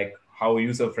 Like how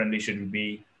user-friendly should it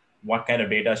be? What kind of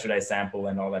data should I sample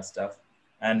and all that stuff?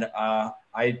 And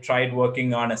I tried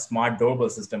working on a smart doorbell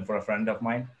system for a friend of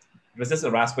mine. It was just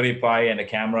a Raspberry Pi and a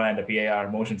camera and a PIR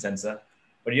motion sensor.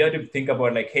 But you have to think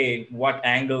about like, hey, what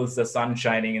angle is the sun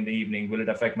shining in the evening? Will it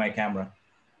affect my camera?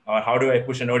 Or how do I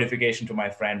push a notification to my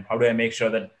friend? How do I make sure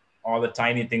that all the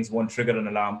tiny things won't trigger an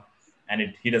alarm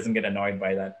and he doesn't get annoyed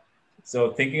by that?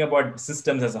 So thinking about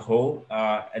systems as a whole,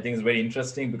 I think is very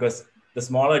interesting because the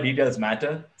smaller details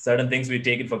matter. Certain things we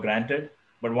take it for granted,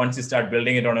 but once you start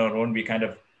building it on our own, we kind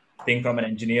of think from an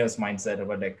engineer's mindset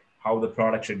about like how the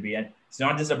product should be. And it's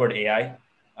not just about AI.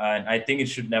 And I think it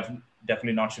should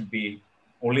definitely not should be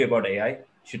only about AI. You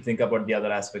should think about the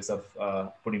other aspects of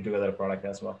putting together a product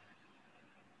as well.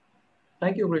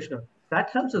 Thank you, Krishna.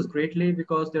 That helps us greatly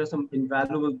because there are some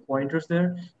invaluable pointers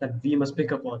there that we must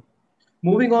pick up on.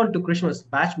 Moving on to Krishna's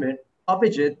batchmate,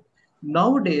 Abhijit,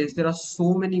 nowadays there are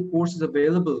so many courses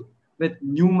available with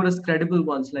numerous credible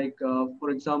ones, like, for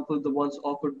example, the ones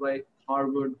offered by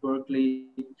Harvard, Berkeley,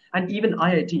 and even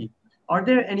IIT. Are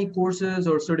there any courses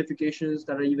or certifications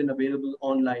that are even available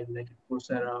online, like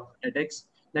Coursera or edX,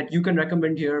 that you can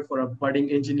recommend here for a budding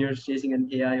engineer chasing an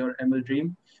AI or ML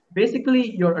dream?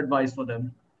 Basically, your advice for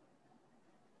them.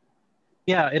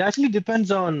 Yeah, it actually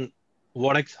depends on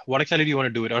what exactly you want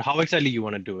to do it or how exactly you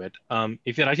want to do it.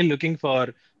 If you're actually looking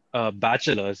for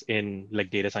bachelor's in like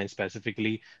data science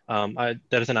specifically,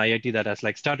 there is an IIT that has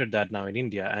like started that now in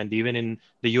India, and even in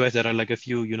the US there are like a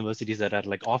few universities that are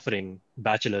like offering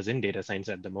bachelor's in data science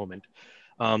at the moment.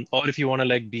 Or if you want to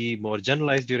like be more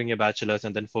generalized during your bachelor's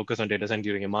and then focus on data science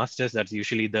during your master's, that's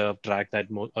usually the track that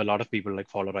a lot of people like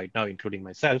follow right now, including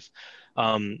myself.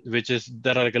 Which is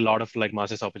there are like a lot of like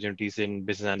master's opportunities in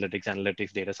business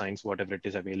analytics, data science, whatever it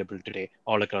is available today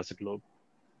all across the globe.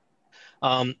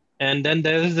 And then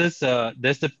there's the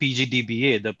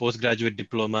PGDBA, the postgraduate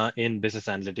diploma in business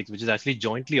analytics, which is actually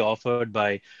jointly offered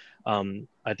by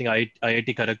I think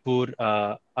IIT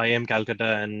Kharagpur, IIM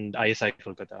Calcutta, and ISI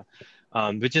Kolkata,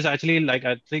 which is actually like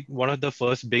I think one of the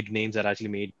first big names that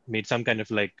actually made some kind of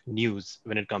like news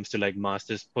when it comes to like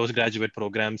master's postgraduate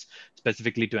programs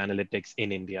specifically to analytics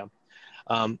in India.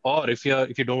 Or if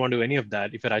you don't want to do any of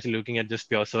that, if you're actually looking at just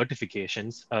pure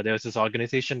certifications, there's this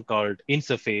organization called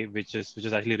INSAFE, which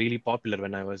is actually really popular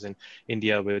when I was in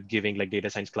India with giving like data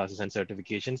science classes and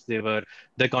certifications.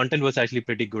 The content was actually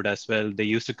pretty good as well. They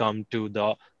used to come to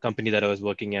the company that I was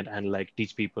working at and like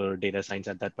teach people data science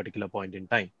at that particular point in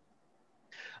time.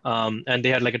 And they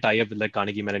had like a tie-up with like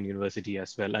Carnegie Mellon University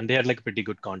as well, and they had like pretty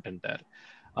good content there.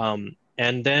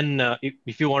 And then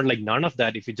if you want like none of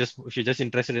that, if you're just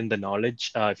interested in the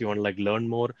knowledge, if you want to like learn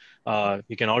more,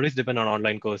 you can always depend on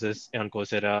online courses on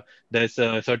Coursera. There's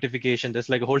a certification, there's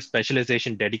like a whole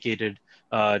specialization dedicated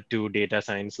to data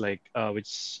science, like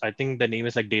which I think the name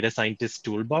is like Data Scientist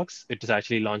Toolbox. It is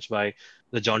actually launched by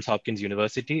the Johns Hopkins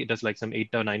University. It does like some 8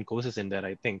 or 9 courses in there,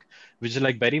 I think, which is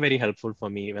like very, very helpful for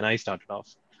me when I started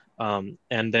off.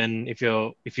 And then if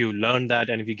you learn that,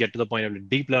 and if you get to the point of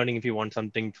deep learning, if you want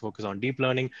something to focus on deep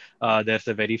learning, there's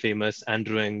a very famous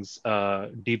Andrew Ng's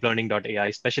deep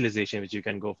learning.ai specialization, which you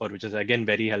can go for, which is again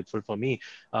very helpful for me.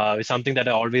 It's something that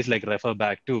I always like refer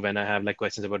back to when I have like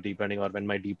questions about deep learning or when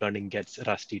my deep learning gets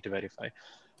rusty to verify.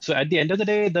 So at the end of the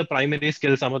day, the primary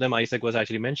skills, some of them Isaac was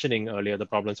actually mentioning earlier, the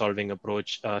problem solving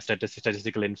approach,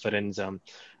 statistical inference.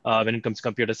 When it comes to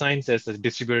computer science, there's the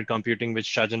distributed computing, which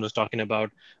Shajan was talking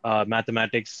about,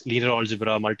 mathematics, linear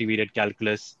algebra, multivariate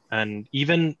calculus, and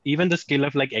even the skill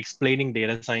of like explaining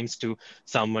data science to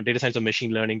someone, data science or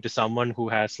machine learning to someone who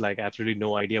has like absolutely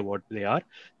no idea what they are.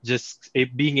 Just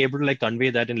being able to like convey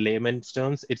that in layman's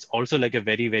terms, it's also like a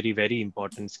very, very, very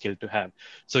important skill to have.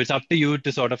 So it's up to you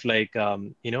to sort of like,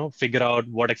 figure out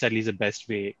what exactly is the best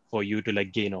way for you to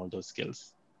like gain all those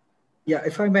skills. Yeah,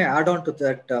 if I may add on to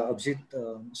that, Abhijit,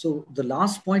 so the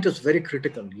last point is very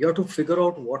critical. You have to figure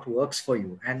out what works for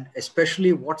you, and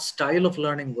especially what style of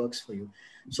learning works for you.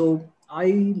 So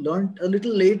I learned a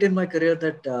little late in my career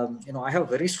that I have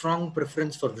very strong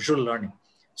preference for visual learning.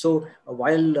 So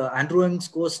while Andrew Ng's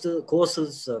course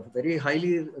is very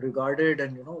highly regarded,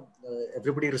 and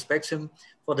everybody respects him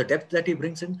for the depth that he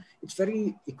brings in, it's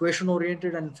very equation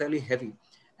oriented and fairly heavy.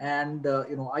 And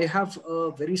I have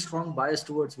a very strong bias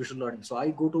towards visual learning. So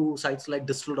I go to sites like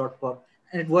distill.pub,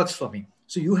 and it works for me.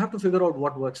 So you have to figure out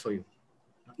what works for you.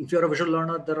 If you're a visual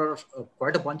learner, there are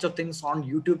quite a bunch of things on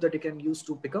YouTube that you can use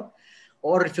to pick up.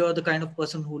 Or if you're the kind of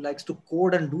person who likes to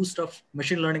code and do stuff,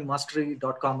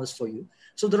 machinelearningmastery.com is for you.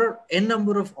 So there are n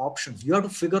number of options. You have to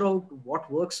figure out what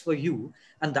works for you,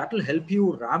 and that will help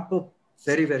you ramp up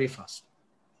very, very fast.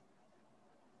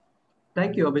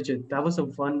 Thank you, Abhijit. That was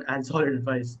some fun and solid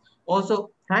advice.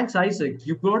 Also, thanks, Isaac.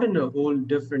 You brought in a whole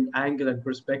different angle and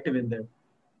perspective in there.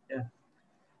 Yeah.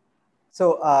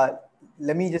 So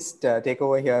let me just take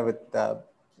over here with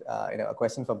a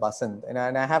question for Basant.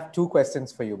 And I have two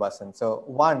questions for you, Basant. So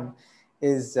one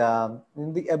is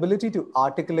the ability to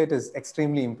articulate is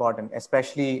extremely important,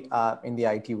 especially in the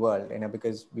IT world,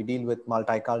 because we deal with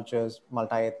multicultures,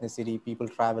 multi-ethnicity, people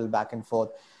travel back and forth,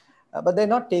 but they're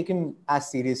not taken as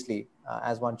seriously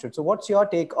as one should. So what's your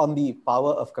take on the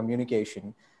power of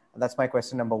communication? That's my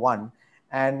question number one.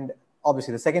 And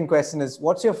obviously the second question is,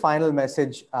 what's your final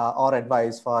message or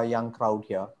advice for a young crowd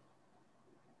here?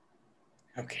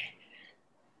 Okay.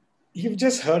 You've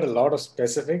just heard a lot of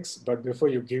specifics, but before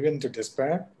you give in to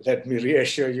despair, let me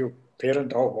reassure you,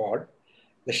 parent or ward,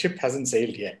 the ship hasn't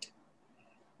sailed yet.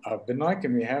 Binoy,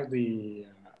 can we have the...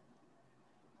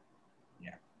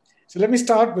 yeah. So let me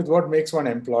start with what makes one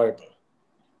employable.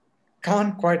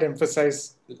 Can't quite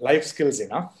emphasize life skills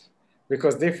enough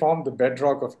because they form the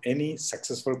bedrock of any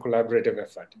successful collaborative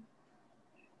effort.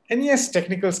 And yes,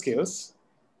 technical skills,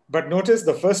 but notice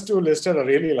the first two listed are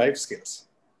really life skills.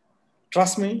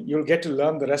 Trust me, you'll get to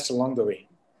learn the rest along the way.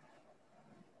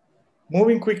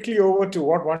 Moving quickly over to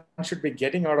what one should be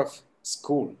getting out of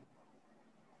school.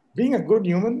 Being a good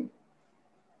human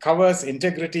covers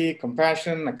integrity,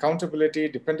 compassion, accountability,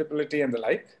 dependability, and the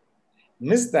like.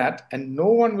 Miss that, and no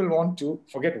one will want to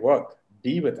forget work.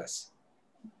 Be with us.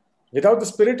 Without the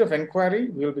spirit of inquiry,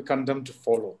 we will be condemned to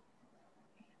follow.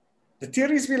 The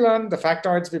theories we learn, the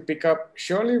factoids we pick up,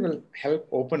 surely will help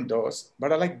open doors,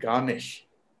 but are like garnish.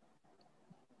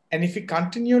 And if we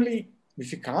can't continually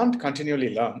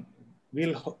learn,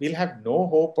 we'll have no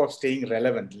hope of staying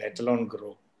relevant, let alone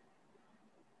grow.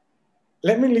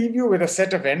 Let me leave you with a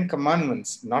set of 10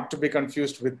 commandments, not to be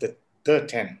confused with the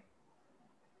 10.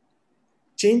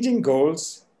 Changing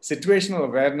goals, situational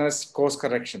awareness, course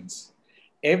corrections.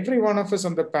 Every one of us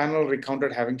on the panel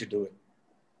recounted having to do it.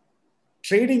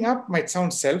 Trading up might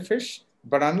sound selfish,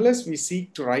 but unless we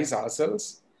seek to rise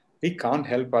ourselves, we can't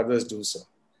help others do so.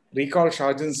 Recall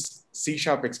Shajan's C#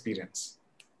 experience.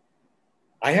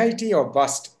 IIT or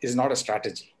bust is not a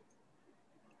strategy.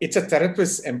 It's a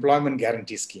therapist's employment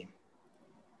guarantee scheme.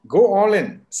 Go all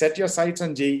in, set your sights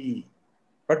on JEE,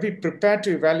 but be prepared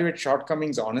to evaluate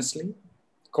shortcomings honestly,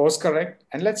 course correct,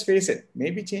 and let's face it,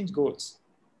 maybe change goals.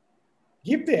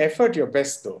 Give the effort your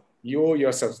best though, you owe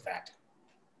yourself that.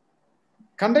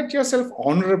 Conduct yourself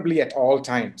honorably at all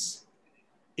times.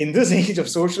 In this age of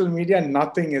social media,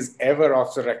 nothing is ever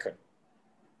off the record.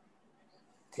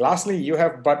 Lastly, you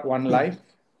have but one life.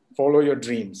 Follow your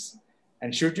dreams.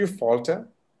 And should you falter,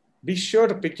 be sure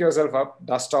to pick yourself up,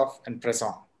 dust off, and press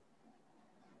on.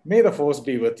 May the force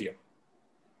be with you.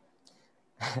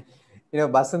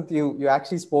 Basant, you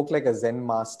actually spoke like a Zen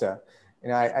master.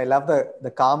 I love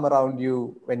the calm around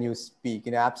you when you speak.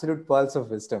 Absolute pearls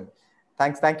of wisdom.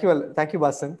 Thank you,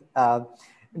 Basant.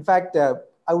 In fact,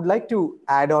 I would like to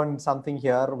add on something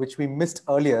here, which we missed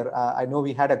earlier. I know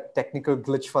we had a technical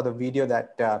glitch for the video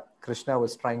that Krishna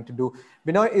was trying to do.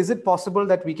 Binoy, is it possible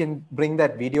that we can bring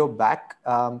that video back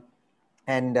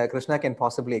and Krishna can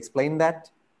possibly explain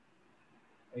that?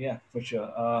 Yeah, for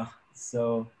sure.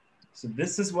 So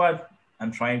this is what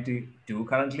I'm trying to do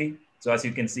currently. So as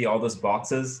you can see, all those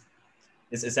boxes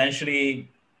is essentially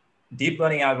deep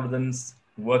learning algorithms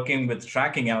working with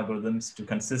tracking algorithms to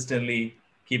consistently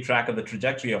keep track of the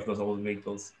trajectory of those old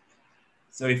vehicles.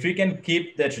 So if we can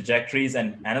keep their trajectories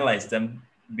and analyze them,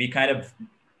 we kind of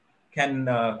can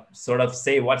sort of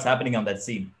say what's happening on that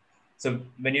scene. So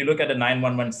when you look at a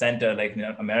 911 center, like in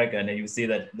America, and you see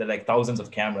that there are like thousands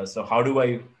of cameras. So how do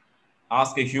I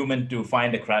ask a human to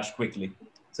find a crash quickly?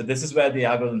 So this is where the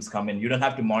algorithms come in. You don't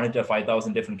have to monitor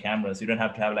 5,000 different cameras. You don't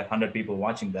have to have like 100 people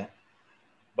watching that.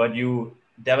 But you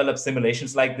develop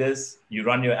simulations like this. You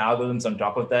run your algorithms on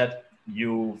top of that.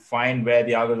 You find where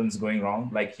the algorithm is going wrong.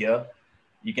 Like here,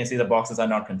 you can see the boxes are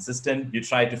not consistent. You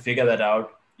try to figure that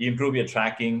out. You improve your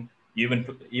tracking. You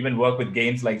even work with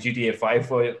games like GTA 5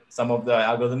 for some of the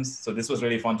algorithms. So this was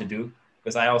really fun to do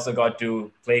because I also got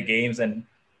to play games and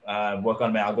work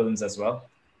on my algorithms as well.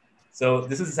 So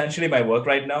this is essentially my work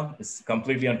right now. It's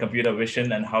completely on computer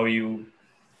vision and how you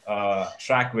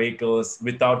track vehicles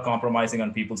without compromising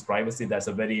on people's privacy. That's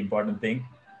a very important thing.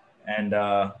 And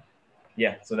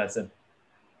yeah, so that's it.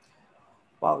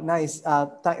 Wow, nice.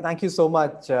 Thank you so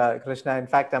much, Krishna. In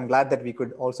fact, I'm glad that we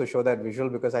could also show that visual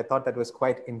because I thought that was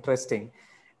quite interesting.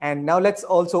 And now let's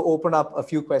also open up a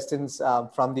few questions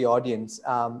from the audience.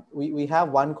 We have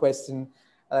one question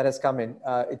that has come in.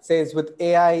 It says, with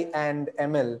AI and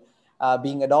ML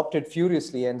being adopted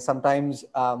furiously and sometimes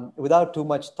without too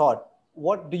much thought,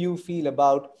 what do you feel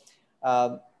about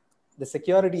the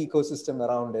security ecosystem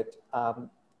around it?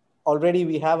 Already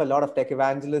we have a lot of tech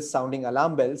evangelists sounding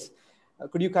alarm bells.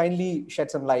 Could you kindly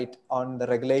shed some light on the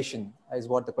regulation is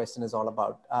what the question is all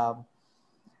about.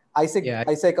 Isaac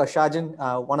or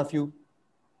Shajan, one of you.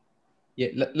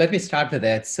 Yeah, let me start with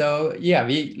that. So yeah,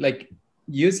 we like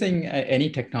using any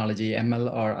technology,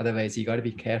 ML or otherwise, you got to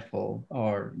be careful,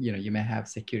 or you may have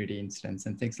security incidents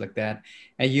and things like that,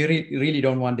 and you really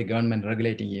don't want the government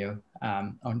regulating you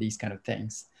on these kind of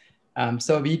things.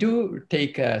 So we do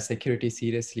take security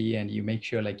seriously, and you make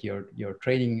sure like you're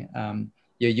training,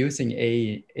 you're using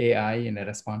AI in a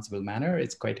responsible manner.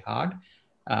 It's quite hard,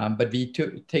 but we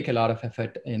take a lot of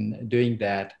effort in doing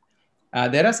that.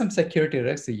 There are some security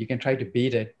risks. You can try to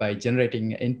beat it by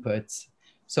generating inputs.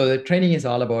 So the training is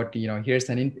all about,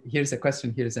 here's a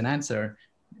question, here's an answer,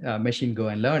 machine go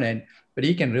and learn it. But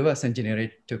you can reverse engineer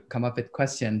it to come up with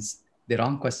questions, the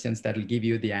wrong questions that will give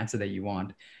you the answer that you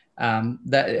want.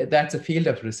 That's a field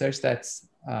of research that's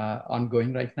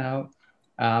ongoing right now.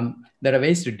 There are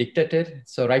ways to dictate it.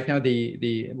 So right now,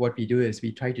 what we do is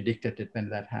we try to dictate it when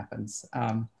that happens.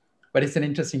 But it's an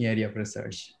interesting area of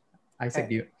research. Isaac,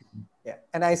 do you? Yeah,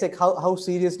 and Isaac, how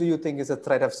serious do you think is the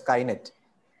threat of Skynet?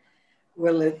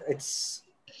 Well, it's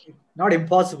not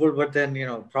impossible, but then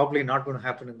probably not going to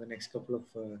happen in the next couple of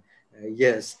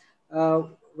years.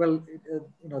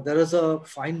 There is a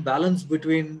fine balance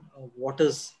between what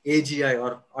is AGI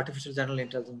or artificial general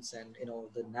intelligence and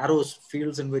the narrow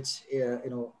fields in which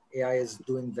AI is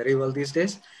doing very well these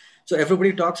days. So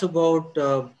everybody talks about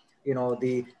the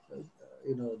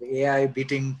AI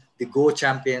beating the Go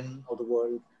champion of the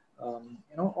world.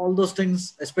 All those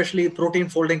things, especially protein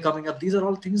folding coming up, these are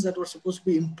all things that were supposed to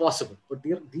be impossible, but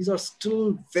these are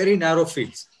still very narrow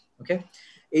fields. Okay,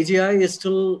 AGI is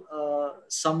still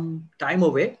some time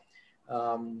away.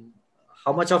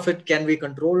 How much of it can we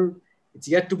control? It's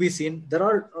yet to be seen. There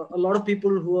are a lot of people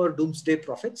who are doomsday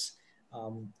prophets.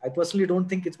 I personally don't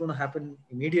think it's going to happen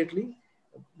immediately,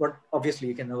 but obviously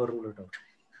you can never rule it out.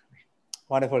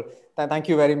 Wonderful. Thank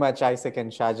you very much, Isaac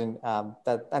and Shajan.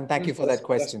 And thank you for that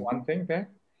question. Just one thing there.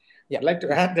 Yeah. I'd like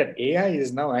to add that AI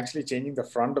is now actually changing the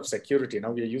front of security.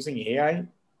 Now we are using AI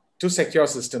to secure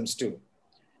systems too.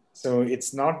 So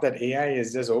it's not that AI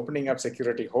is just opening up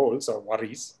security holes or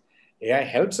worries. AI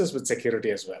helps us with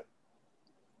security as well.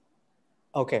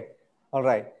 Okay. All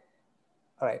right.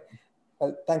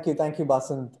 Well, thank you,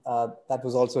 Basant. That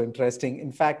was also interesting.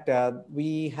 In fact,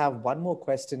 we have one more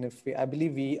question. I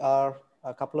believe we are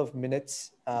a couple of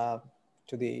minutes to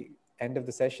the end of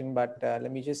the session, but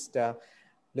let me just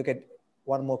look at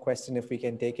one more question if we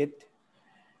can take it.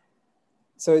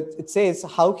 So it says,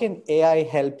 how can AI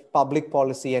help public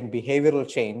policy and behavioral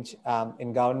change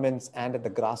in governments and at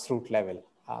the grassroots level?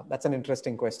 That's an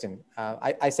interesting question.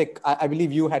 Isaac, I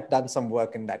believe you had done some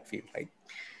work in that field, right?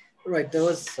 Right. There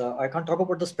was, I can't talk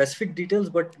about the specific details,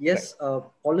 but yes, right.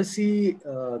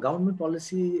 Government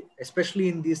policy, especially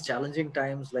in these challenging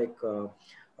times like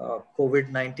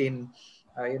COVID-19,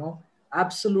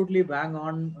 absolutely bang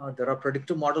on. There are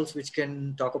predictive models which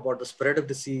can talk about the spread of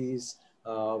disease,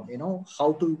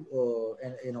 how to,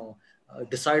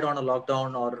 decide on a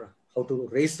lockdown or how to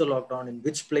raise the lockdown in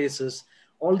which places.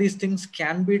 All these things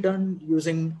can be done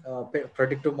using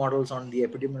predictive models on the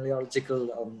epidemiological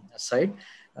side.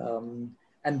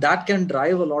 And that can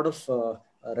drive a lot of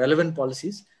relevant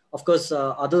policies. Of course,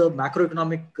 other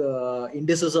macroeconomic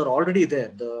indices are already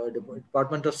there. The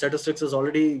Department of Statistics is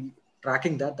already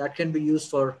tracking that. That can be used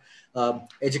for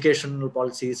educational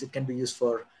policies. It can be used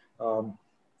for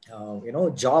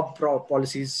job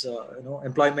policies,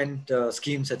 employment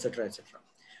schemes, etc., etc.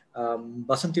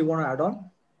 Basant, you want to add on?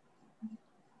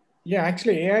 Yeah,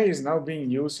 actually, AI is now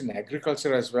being used in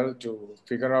agriculture as well to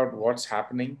figure out what's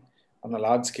happening on a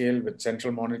large scale with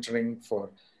central monitoring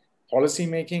for policy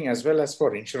making as well as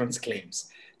for insurance claims.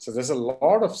 So there's a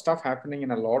lot of stuff happening in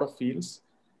a lot of fields,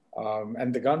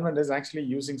 and the government is actually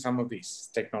using some of these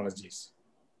technologies.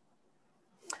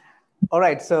 All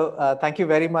right. So thank you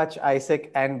very much,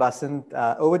 Isaac and Basant.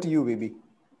 Over to you, Vibi.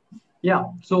 Yeah.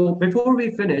 So before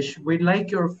we finish, we'd like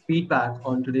your feedback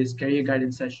on today's career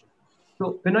guidance session.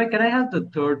 So Binoy, can I have the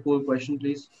third poll question,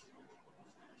 please?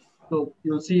 So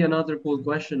you'll see another poll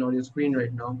question on your screen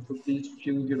right now. So please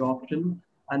choose your option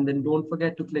and then don't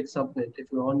forget to click submit. If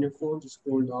you're on your phone, just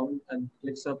scroll down and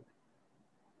click submit.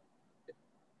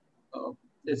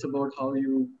 It's about how do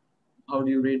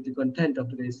you rate the content of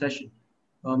today's session.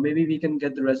 Maybe we can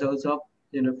get the results up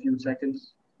in a few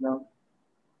seconds now.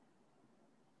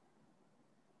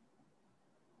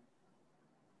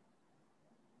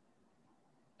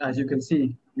 As you can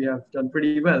see, we have done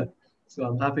pretty well. So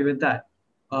I'm happy with that.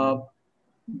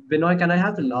 Binoy, can I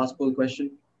have the last poll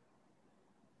question?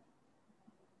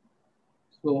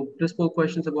 So this poll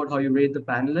question is about how you rate the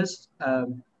panelists.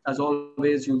 As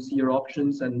always, you'll see your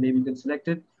options and maybe you can select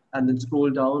it and then scroll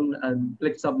down and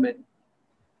click submit.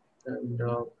 And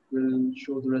we'll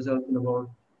show the result in about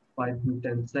 5 to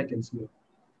 10 seconds more.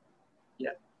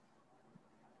 Yeah,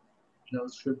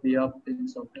 results should be up in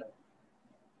some time.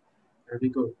 There we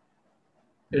go.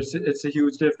 It's a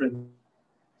huge difference.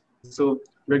 So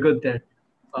we're good there.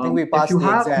 I think If we you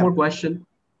have passed the more exam. questions,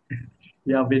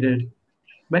 yeah, we did.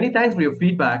 Many thanks for your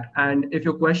feedback. And if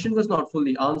your question was not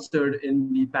fully answered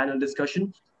in the panel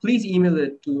discussion, please email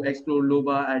it to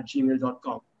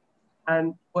exploreloba@gmail.com.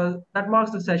 And well, that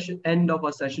marks the end of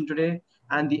our session today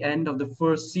and the end of the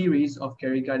first series of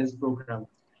Career Guidance Program.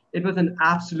 It was an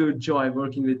absolute joy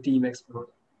working with Team Explore.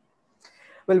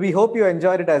 Well, we hope you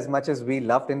enjoyed it as much as we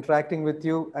loved interacting with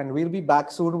you, and we'll be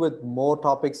back soon with more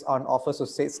topics on offer, so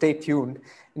stay tuned.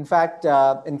 In fact,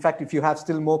 if you have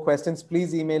still more questions,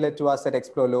 please email it to us at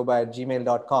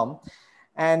exploreloba@gmail.com.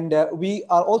 And we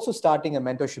are also starting a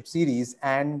mentorship series,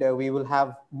 and we will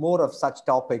have more of such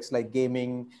topics like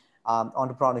gaming,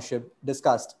 entrepreneurship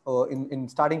discussed in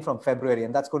starting from February,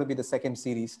 and that's going to be the second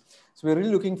series. So we're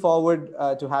really looking forward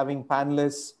to having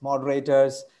panelists,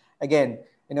 moderators. Again,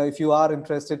 if you are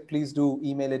interested, please do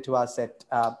email it to us at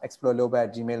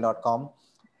exploreloba@gmail.com.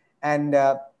 And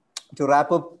to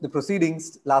wrap up the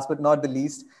proceedings, last but not the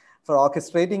least, for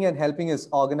orchestrating and helping us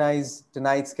organize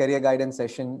tonight's career guidance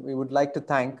session, we would like to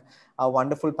thank our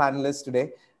wonderful panelists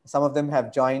today. Some of them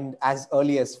have joined as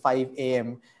early as 5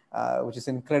 a.m., which is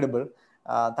incredible.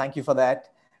 Thank you for that.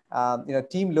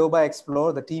 Team LOBA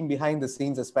Explore, the team behind the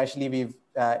scenes, especially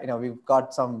we've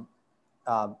got some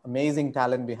amazing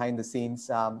talent behind the scenes.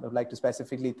 I would like to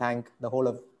specifically thank the whole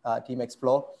of Team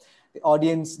Explore, the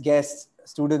audience, guests,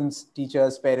 students,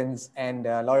 teachers, parents, and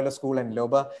Loyola School and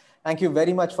LOBA. Thank you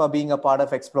very much for being a part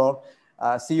of Explore.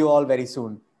 See you all very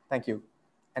soon. Thank you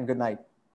and good night.